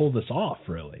can't pull this off,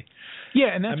 really. Yeah,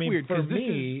 and that's weird. For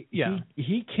me,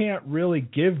 he can't really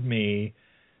give me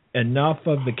enough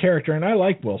of the character. And I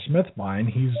like Will Smith fine.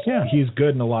 He's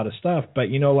good in a lot of stuff. But,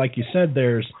 like you said,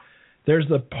 there's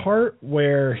the part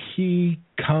where he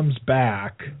comes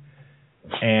back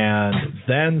and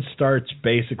then starts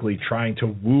basically trying to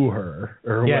woo her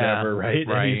or whatever, right?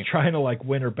 And he's trying to,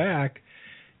 win her back.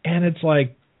 And it's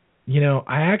like,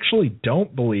 I actually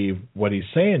don't believe what he's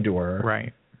saying to her.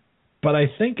 Right. But I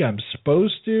think I'm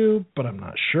supposed to, but I'm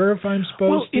not sure if I'm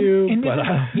supposed to.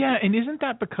 And isn't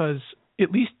that because,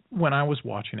 at least when I was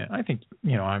watching it, I think,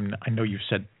 I know you've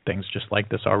said things just like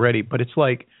this already, but it's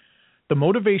like the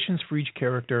motivations for each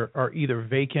character are either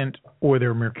vacant or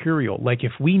they're mercurial. Like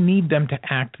if we need them to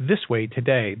act this way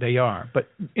today, they are. But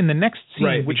in the next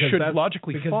scene, which should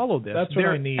logically follow this,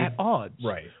 they're at odds.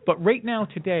 Right. But right now,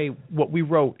 today, what we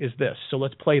wrote is this. So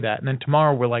let's play that. And then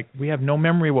tomorrow we're like, we have no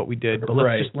memory of what we did, but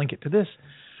let's just link it to this.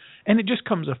 And it just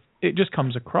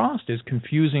comes across as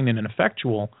confusing and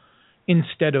ineffectual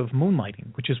instead of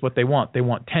moonlighting, which is what they want. They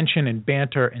want tension and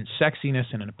banter and sexiness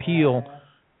and an appeal.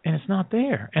 And it's not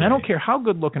there. And I don't care how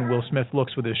good looking Will Smith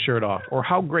looks with his shirt off or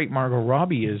how great Margot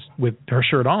Robbie is with her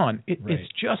shirt on. It's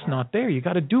just not there. You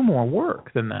got to do more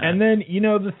work than that. And then,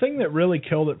 the thing that really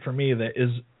killed it for me that is,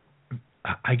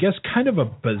 I guess, kind of a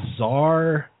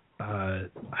bizarre, I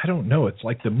don't know. It's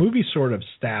like the movie sort of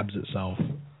stabs itself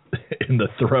in the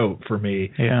throat for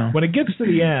me. Yeah. When it gets to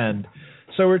the end,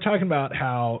 so we're talking about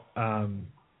how...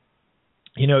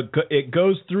 it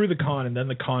goes through the con and then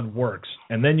the con works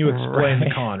and then you explain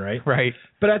the con, right? Right.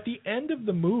 But at the end of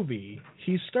the movie,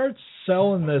 he starts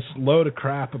selling this load of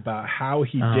crap about how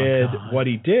he did what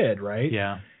he did, right?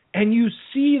 Yeah. And you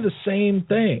see the same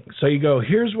thing. So you go,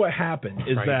 here's what happened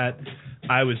is that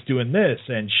I was doing this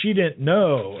and she didn't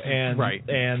know and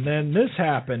and then this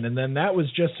happened and then that was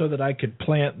just so that I could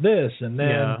plant this and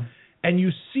then and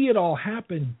you see it all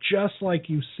happen just like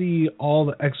you see all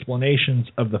the explanations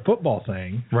of the football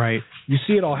thing. Right. You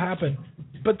see it all happen,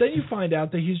 but then you find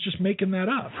out that he's just making that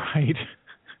up. Right.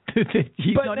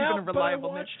 He's but not now, even a reliable.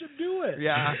 But I watched him do it.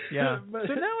 Yeah.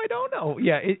 So now I don't know.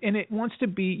 Yeah, and it wants to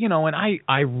be, and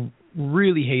I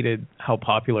really hated how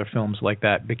popular films like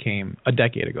that became a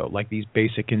decade ago, like these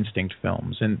Basic Instinct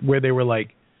films, and where they were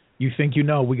like, you think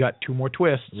we got 2 more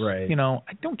twists. Right.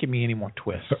 Don't give me any more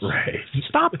twists. Right.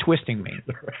 Stop twisting me.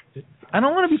 Right. I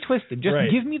don't want to be twisted. Just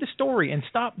give me the story and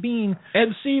stop being,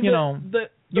 and see,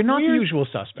 you're not the usual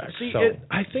suspect. See,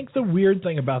 I think the weird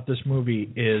thing about this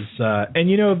movie is,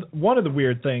 and one of the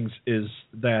weird things is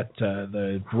that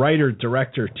the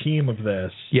writer-director team of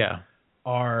this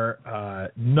are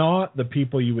not the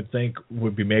people you would think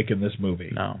would be making this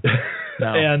movie. No.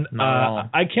 And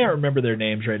I can't remember their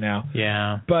names right now.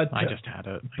 Yeah, but I just had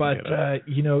it. But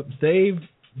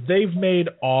they've made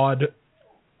odd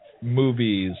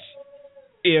movies.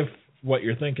 If what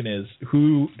you're thinking is,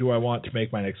 who do I want to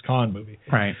make my next con movie?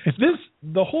 Right.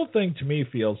 The whole thing to me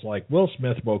feels like Will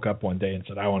Smith woke up one day and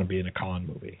said, I want to be in a con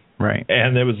movie. Right.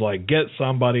 And it was like, get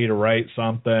somebody to write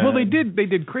something. Well, they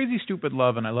did Crazy Stupid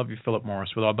Love and I Love You, Philip Morris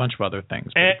with a bunch of other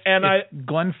things. It's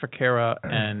Glenn Ficarra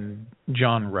and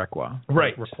John Requa.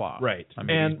 Right. Right. I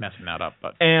mean, he's messing that up.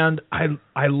 But. And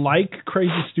I like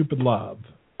Crazy Stupid Love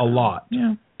a lot.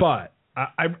 Yeah. But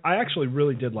I actually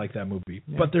really did like that movie.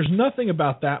 Yeah. But there's nothing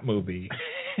about that movie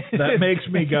that makes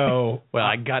me go, well,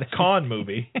 I got a con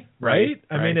movie. Right?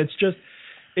 I mean,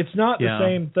 it's not the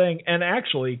same thing. And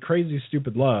actually, Crazy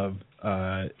Stupid Love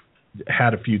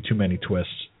had a few too many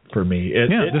twists for me. It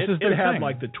had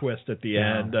like the twist at the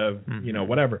end of,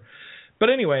 whatever. But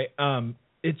anyway,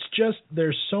 it's just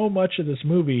there's so much of this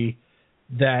movie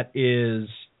that is,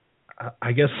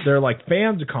 I guess they're like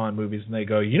fans of con movies and they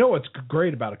go, what's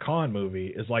great about a con movie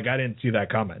is like, I didn't see that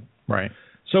coming. Right.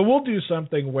 So we'll do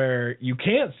something where you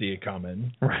can't see it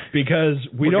coming because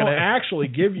we're don't actually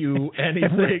give you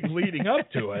anything leading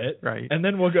up to it. Right. And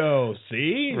then we'll go,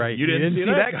 see? Right. You didn't see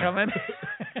that coming.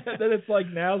 And then it's like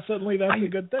now suddenly that's a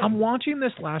good thing. I'm watching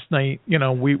this last night.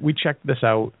 We checked this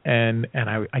out and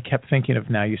I kept thinking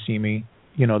of Now You See Me.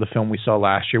 the film we saw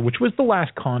last year, which was the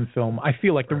last con film. I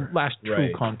feel like the last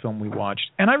true con film we watched.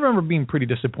 And I remember being pretty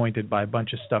disappointed by a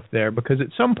bunch of stuff there, because at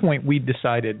some point we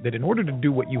decided that in order to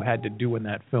do what you had to do in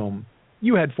that film,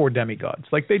 you had 4 demigods.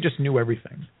 Like, they just knew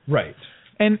everything. Right.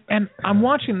 And I'm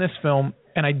watching this film,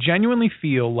 and I genuinely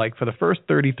feel like for the first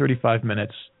 30, 35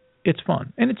 minutes, it's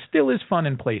fun. And it still is fun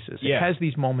in places. Yeah. It has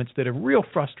these moments that are real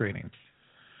frustrating.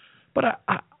 But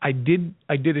I did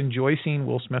enjoy seeing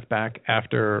Will Smith back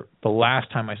after the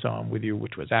last time I saw him with you,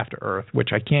 which was After Earth, which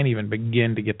I can't even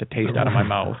begin to get the taste out of my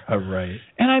mouth. Right.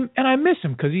 And I miss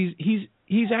him, because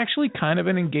he's actually kind of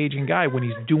an engaging guy when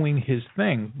he's doing his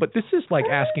thing. But this is like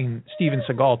asking Steven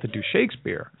Seagal to do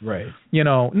Shakespeare. Right.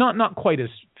 Not quite as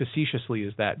facetiously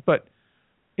as that, but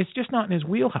it's just not in his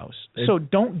wheelhouse. So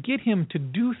don't get him to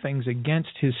do things against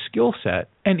his skill set.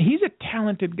 And he's a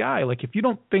talented guy. Like, if you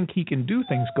don't think he can do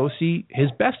things, go see his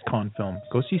best con film.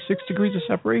 Go see 6 Degrees of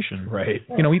Separation. Right.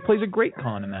 He plays a great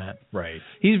con in that. Right.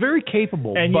 He's very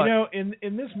capable. And, but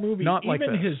in this movie, not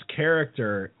even like his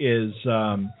character is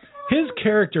his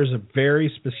character is a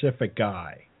very specific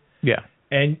guy. Yeah.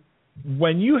 And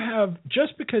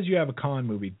just because you have a con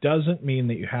movie doesn't mean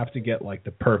that you have to get like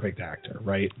the perfect actor,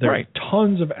 right? There are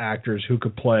tons of actors who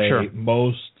could play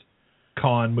most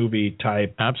con movie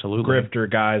type, absolutely, grifter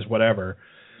guys, whatever.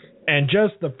 And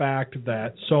just the fact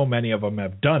that so many of them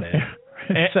have done it,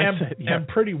 and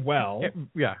pretty well.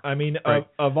 I mean,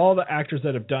 of all the actors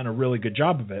that have done a really good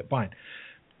job of it, fine.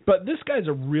 But this guy's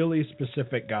a really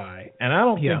specific guy, and I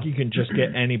don't think you can just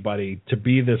get anybody to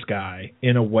be this guy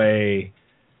in a way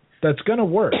that's going to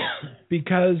work,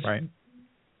 because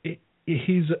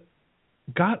he's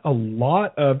got a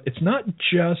lot of, it's not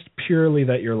just purely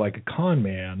that you're like a con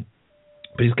man,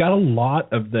 but he's got a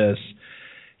lot of this,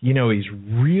 he's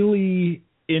really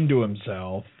into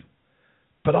himself,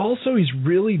 but also he's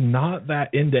really not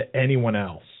that into anyone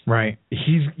else. Right.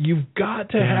 You've got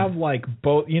to have like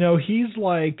both, he's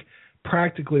like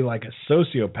practically like a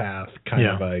sociopath kind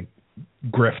of a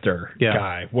grifter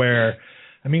guy, where,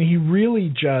 I mean, he really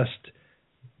just,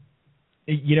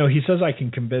 he says, I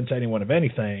can convince anyone of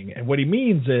anything. And what he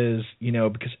means is,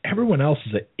 because everyone else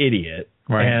is an idiot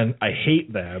and I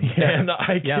hate them and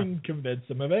I can convince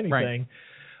them of anything.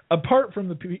 Apart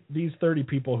from these 30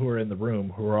 people who are in the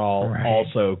room who are all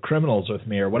also criminals with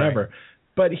me or whatever.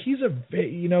 But he's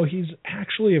he's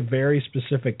actually a very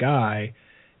specific guy.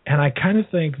 And I kind of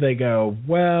think they go,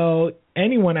 well,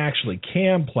 anyone actually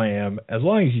can play him as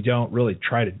long as you don't really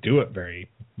try to do it very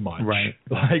much. Right.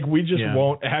 Like, we just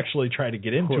won't actually try to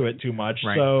get into it too much,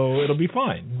 so it'll be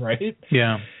fine, right?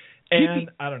 Yeah.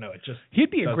 And I don't know,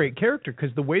 he'd be a great character,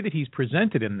 because the way that he's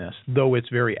presented in this, though it's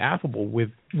very affable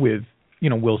with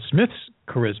Will Smith's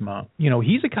charisma,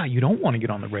 he's a guy you don't want to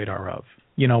get on the radar of,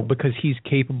 because he's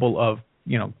capable of,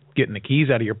 getting the keys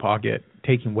out of your pocket,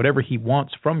 taking whatever he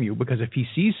wants from you, because if he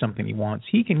sees something he wants,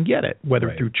 he can get it,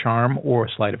 whether through charm or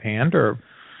sleight of hand or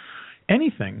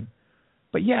anything.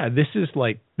 But yeah, this is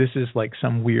like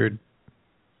some weird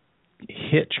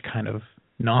Hitch kind of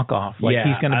knockoff. Like,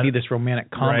 he's going to be this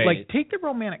romantic comedy. Like, take the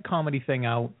romantic comedy thing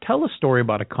out, tell a story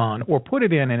about a con, or put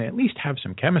it in and at least have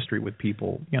some chemistry with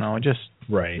people. Just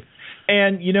right.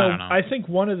 And I think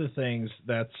one of the things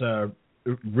that's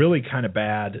really kind of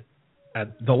bad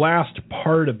at the last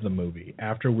part of the movie,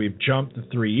 after we've jumped the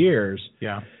 3 years,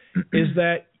 is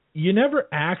that you never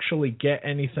actually get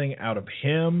anything out of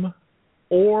him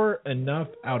or enough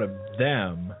out of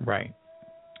them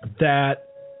that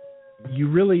you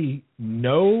really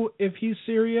know if he's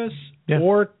serious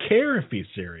or care if he's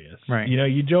serious. Right.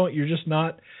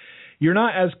 You're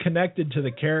not as connected to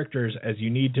the characters as you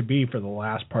need to be for the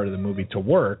last part of the movie to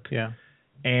work. Yeah.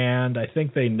 And I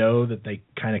think they know that they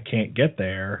kind of can't get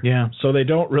there. Yeah. So they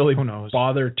don't really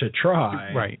bother to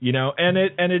try. Right. And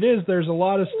it is, there's a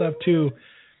lot of stuff too,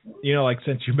 like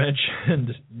since you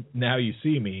mentioned Now You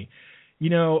See Me,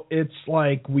 it's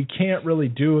like we can't really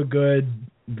do a good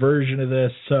version of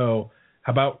this. So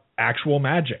how about actual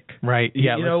magic? Right.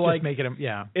 Yeah. Let's just make it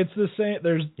it's the same.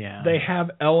 They have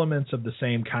elements of the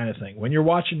same kind of thing. When you're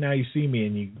watching Now You See Me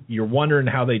and you're wondering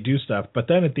how they do stuff, but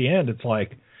then at the end it's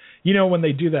like, when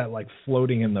they do that, like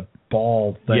floating in the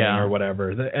ball thing or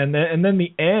whatever, and then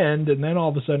the end, and then all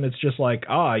of a sudden it's just like,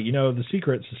 the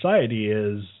secret society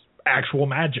is actual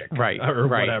magic, or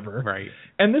whatever, right?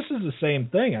 And this is the same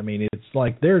thing. I mean, it's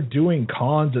like they're doing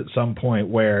cons at some point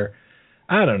where,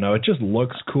 I don't know, it just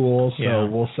looks cool, so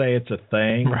we'll say it's a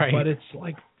thing, but it's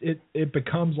like it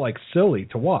becomes like silly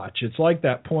to watch. It's like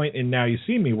that point in Now You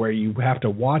See Me where you have to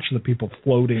watch the people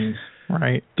floating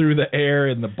through the air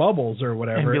in the bubbles or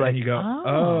whatever, and you go,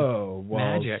 oh,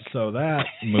 well, magic. So that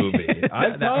movie.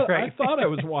 I thought I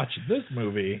was watching this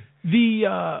movie.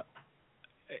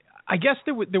 I guess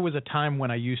there was a time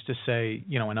when I used to say,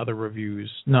 in other reviews,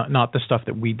 not the stuff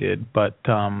that we did, but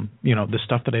the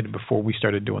stuff that I did before we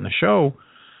started doing the show,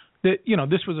 that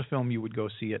this was a film you would go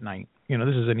see at night.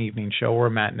 This is an evening show or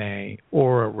a matinee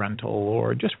or a rental,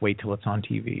 or just wait till it's on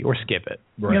TV or skip it.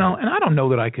 Right. And I don't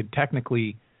know that I could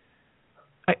technically.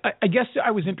 I guess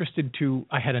I was interested to.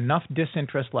 I had enough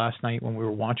disinterest last night when we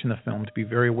were watching the film to be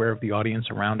very aware of the audience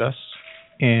around us.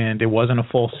 And it wasn't a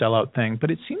full sellout thing,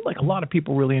 but it seemed like a lot of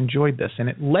people really enjoyed this, and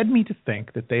it led me to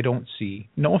think that they don't see,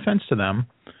 no offense to them,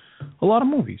 a lot of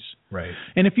movies. Right.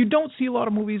 And if you don't see a lot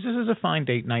of movies, this is a fine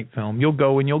date night film. You'll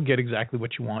go and you'll get exactly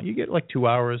what you want. You get like 2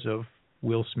 hours of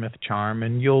Will Smith charm,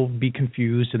 and you'll be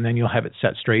confused, and then you'll have it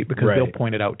set straight because they'll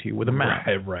point it out to you with a map.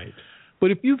 Right. But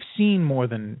if you've seen more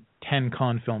than 10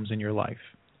 con films in your life,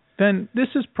 then this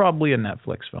is probably a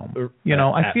Netflix film.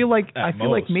 I feel like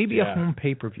maybe a home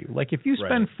pay-per-view. Like if you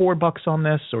spend $4 on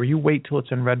this, or you wait till it's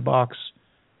in Redbox,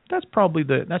 that's probably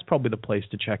the place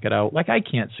to check it out. Like I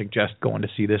can't suggest going to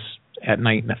see this at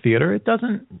night in a theater. It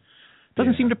doesn't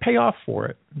seem to pay off for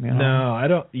it. No, I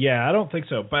don't. Yeah, I don't think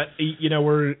so. But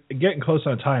we're getting close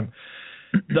on time.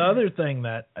 The other thing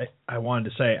that I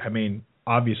wanted to say, I mean,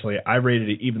 obviously, I rated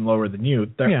it even lower than you.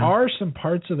 There are some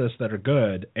parts of this that are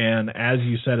good, and as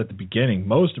you said at the beginning,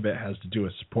 most of it has to do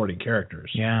with supporting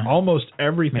characters. Yeah, almost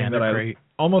everything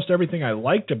everything I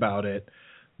liked about it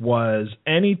was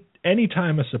any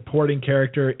time a supporting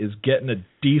character is getting a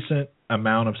decent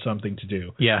amount of something to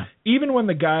do. Yeah, even when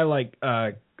the guy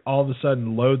all of a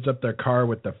sudden loads up their car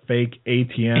with the fake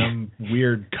ATM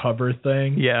weird cover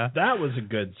thing. Yeah. That was a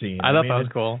good scene. I thought that was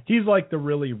cool. He's like the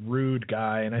really rude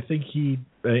guy, and I think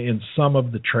in some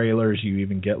of the trailers you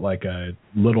even get like a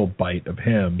little bite of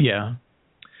him. Yeah.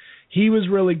 He was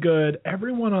really good.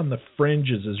 Everyone on the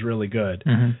fringes is really good.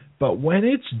 Mm-hmm. But when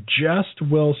it's just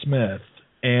Will Smith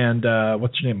and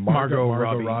what's her name? Margot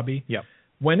Robbie. Yep.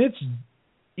 When it's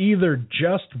either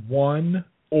just one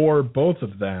or both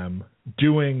of them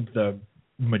doing the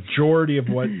majority of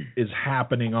what is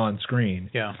happening on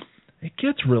screen, it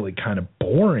gets really kind of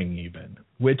boring even,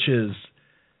 which is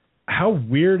how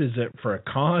weird is it for a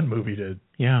con movie to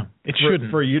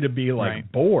for you to be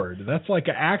like bored. That's like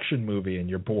an action movie and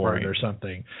you're bored or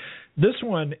something. This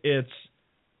one,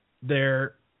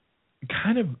 there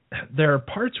are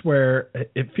parts where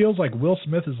it feels like Will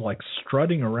Smith is like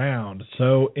strutting around,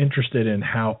 so interested in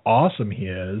how awesome he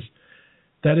is,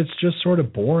 that it's just sort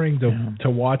of boring to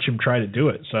watch him try to do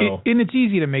it. So and it's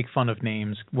easy to make fun of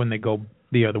names when they go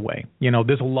the other way.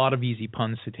 There's a lot of easy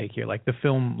puns to take here. Like the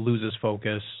film loses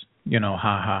focus, ha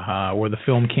ha ha, or the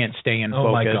film can't stay in focus.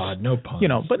 Oh my God, no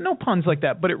puns. But no puns like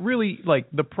that. But it really,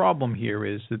 the problem here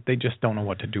is that they just don't know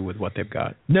what to do with what they've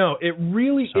got. No, it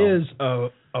really is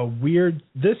a weird.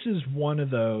 This is one of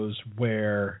those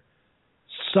where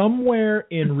somewhere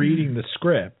in reading the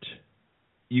script,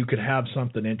 you could have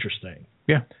something interesting.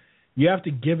 Yeah, you have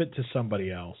to give it to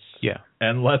somebody else. Yeah,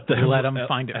 and let them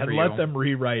find it, and let them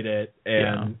rewrite it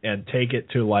and take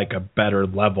it to like a better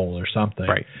level or something.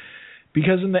 Right.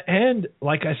 Because in the end,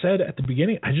 like I said at the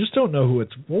beginning, I just don't know who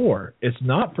it's for. It's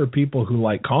not for people who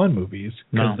like con movies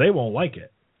because they won't like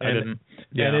it. And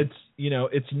it's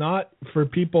it's not for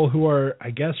people who are,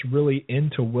 I guess, really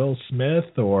into Will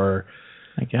Smith or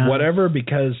whatever,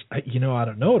 because I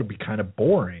don't know, it'd be kind of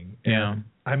boring. Yeah.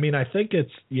 I mean, I think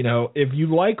it's, if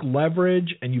you like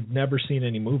Leverage and you've never seen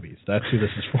any movies, that's who this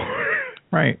is for.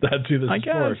 Right. That's who this is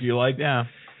for. If you like,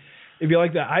 if you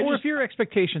like that, if your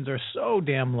expectations are so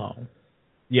damn low,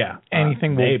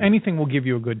 anything will give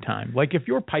you a good time. Like if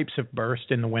your pipes have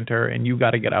burst in the winter and you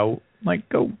got to get out,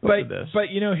 go to this. But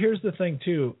here's the thing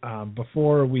too.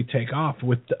 Before we take off,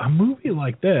 with a movie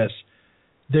like this,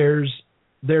 there's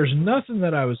nothing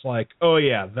that I was like, oh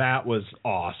yeah, that was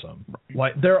awesome.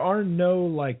 Like there are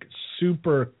no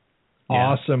super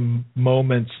awesome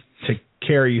moments to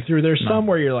carry you through. There's some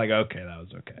where you're like, okay, that was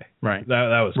okay. Right.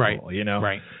 That was cool,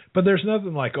 Right. But there's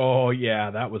nothing like, oh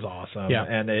yeah, that was awesome. Yeah.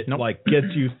 And it gets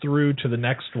you through to the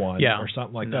next one or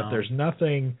something like that.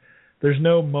 There's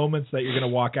no moments that you're going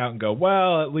to walk out and go,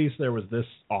 well, at least there was this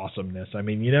awesomeness. I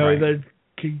mean, there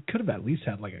could have at least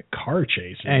had like a car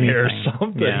chase in here or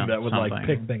something that would like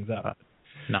pick things up.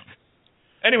 No.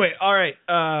 Anyway, all right.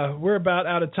 We're about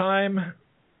out of time.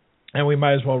 And we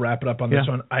might as well wrap it up on this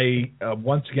one. I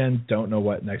once again don't know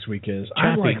what next week is. Chappie.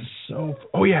 I'm like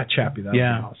Chappie. That would be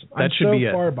awesome. That should be it.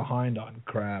 I'm so far behind on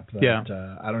crap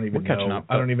that I don't even know. Up,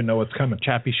 I don't even know what's coming.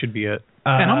 Chappie should be it.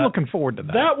 And I'm looking forward to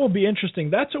that. That will be interesting.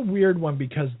 That's a weird one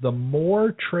because the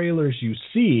more trailers you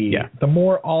see, the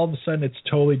more all of a sudden it's a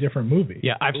totally different movie.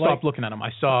 Yeah, I've stopped looking at them.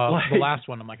 I saw the last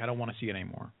one. I'm like, I don't want to see it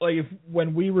anymore. Like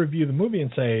when we review the movie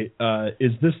and say,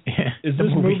 is this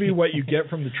movie what you get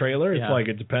from the trailer? It's like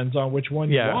it depends on which one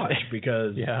you watch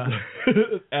because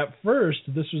at first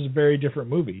this was a very different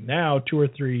movie. Now 2 or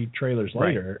 3 trailers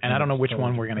later, and I don't know which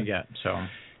one we're gonna get. So.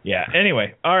 Yeah.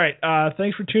 Anyway, all right.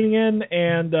 Thanks for tuning in,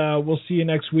 and we'll see you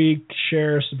next week.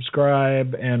 Share,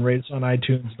 subscribe, and rate us on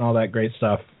iTunes and all that great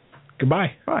stuff.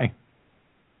 Goodbye. Bye.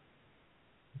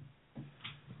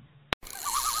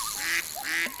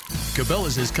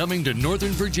 Cabela's is coming to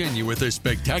Northern Virginia with a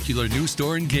spectacular new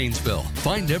store in Gainesville.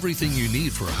 Find everything you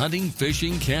need for hunting,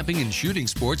 fishing, camping, and shooting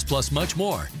sports, plus much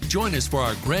more. Join us for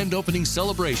our grand opening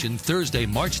celebration Thursday,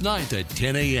 March 9th at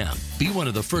 10 a.m. Be one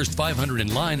of the first 500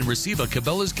 in line and receive a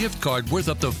Cabela's gift card worth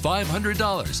up to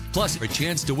 $500, plus a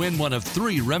chance to win one of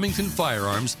 3 Remington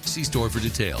firearms. See store for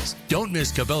details. Don't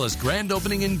miss Cabela's grand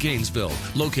opening in Gainesville,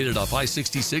 located off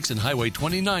I-66 and Highway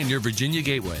 29 near Virginia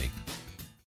Gateway.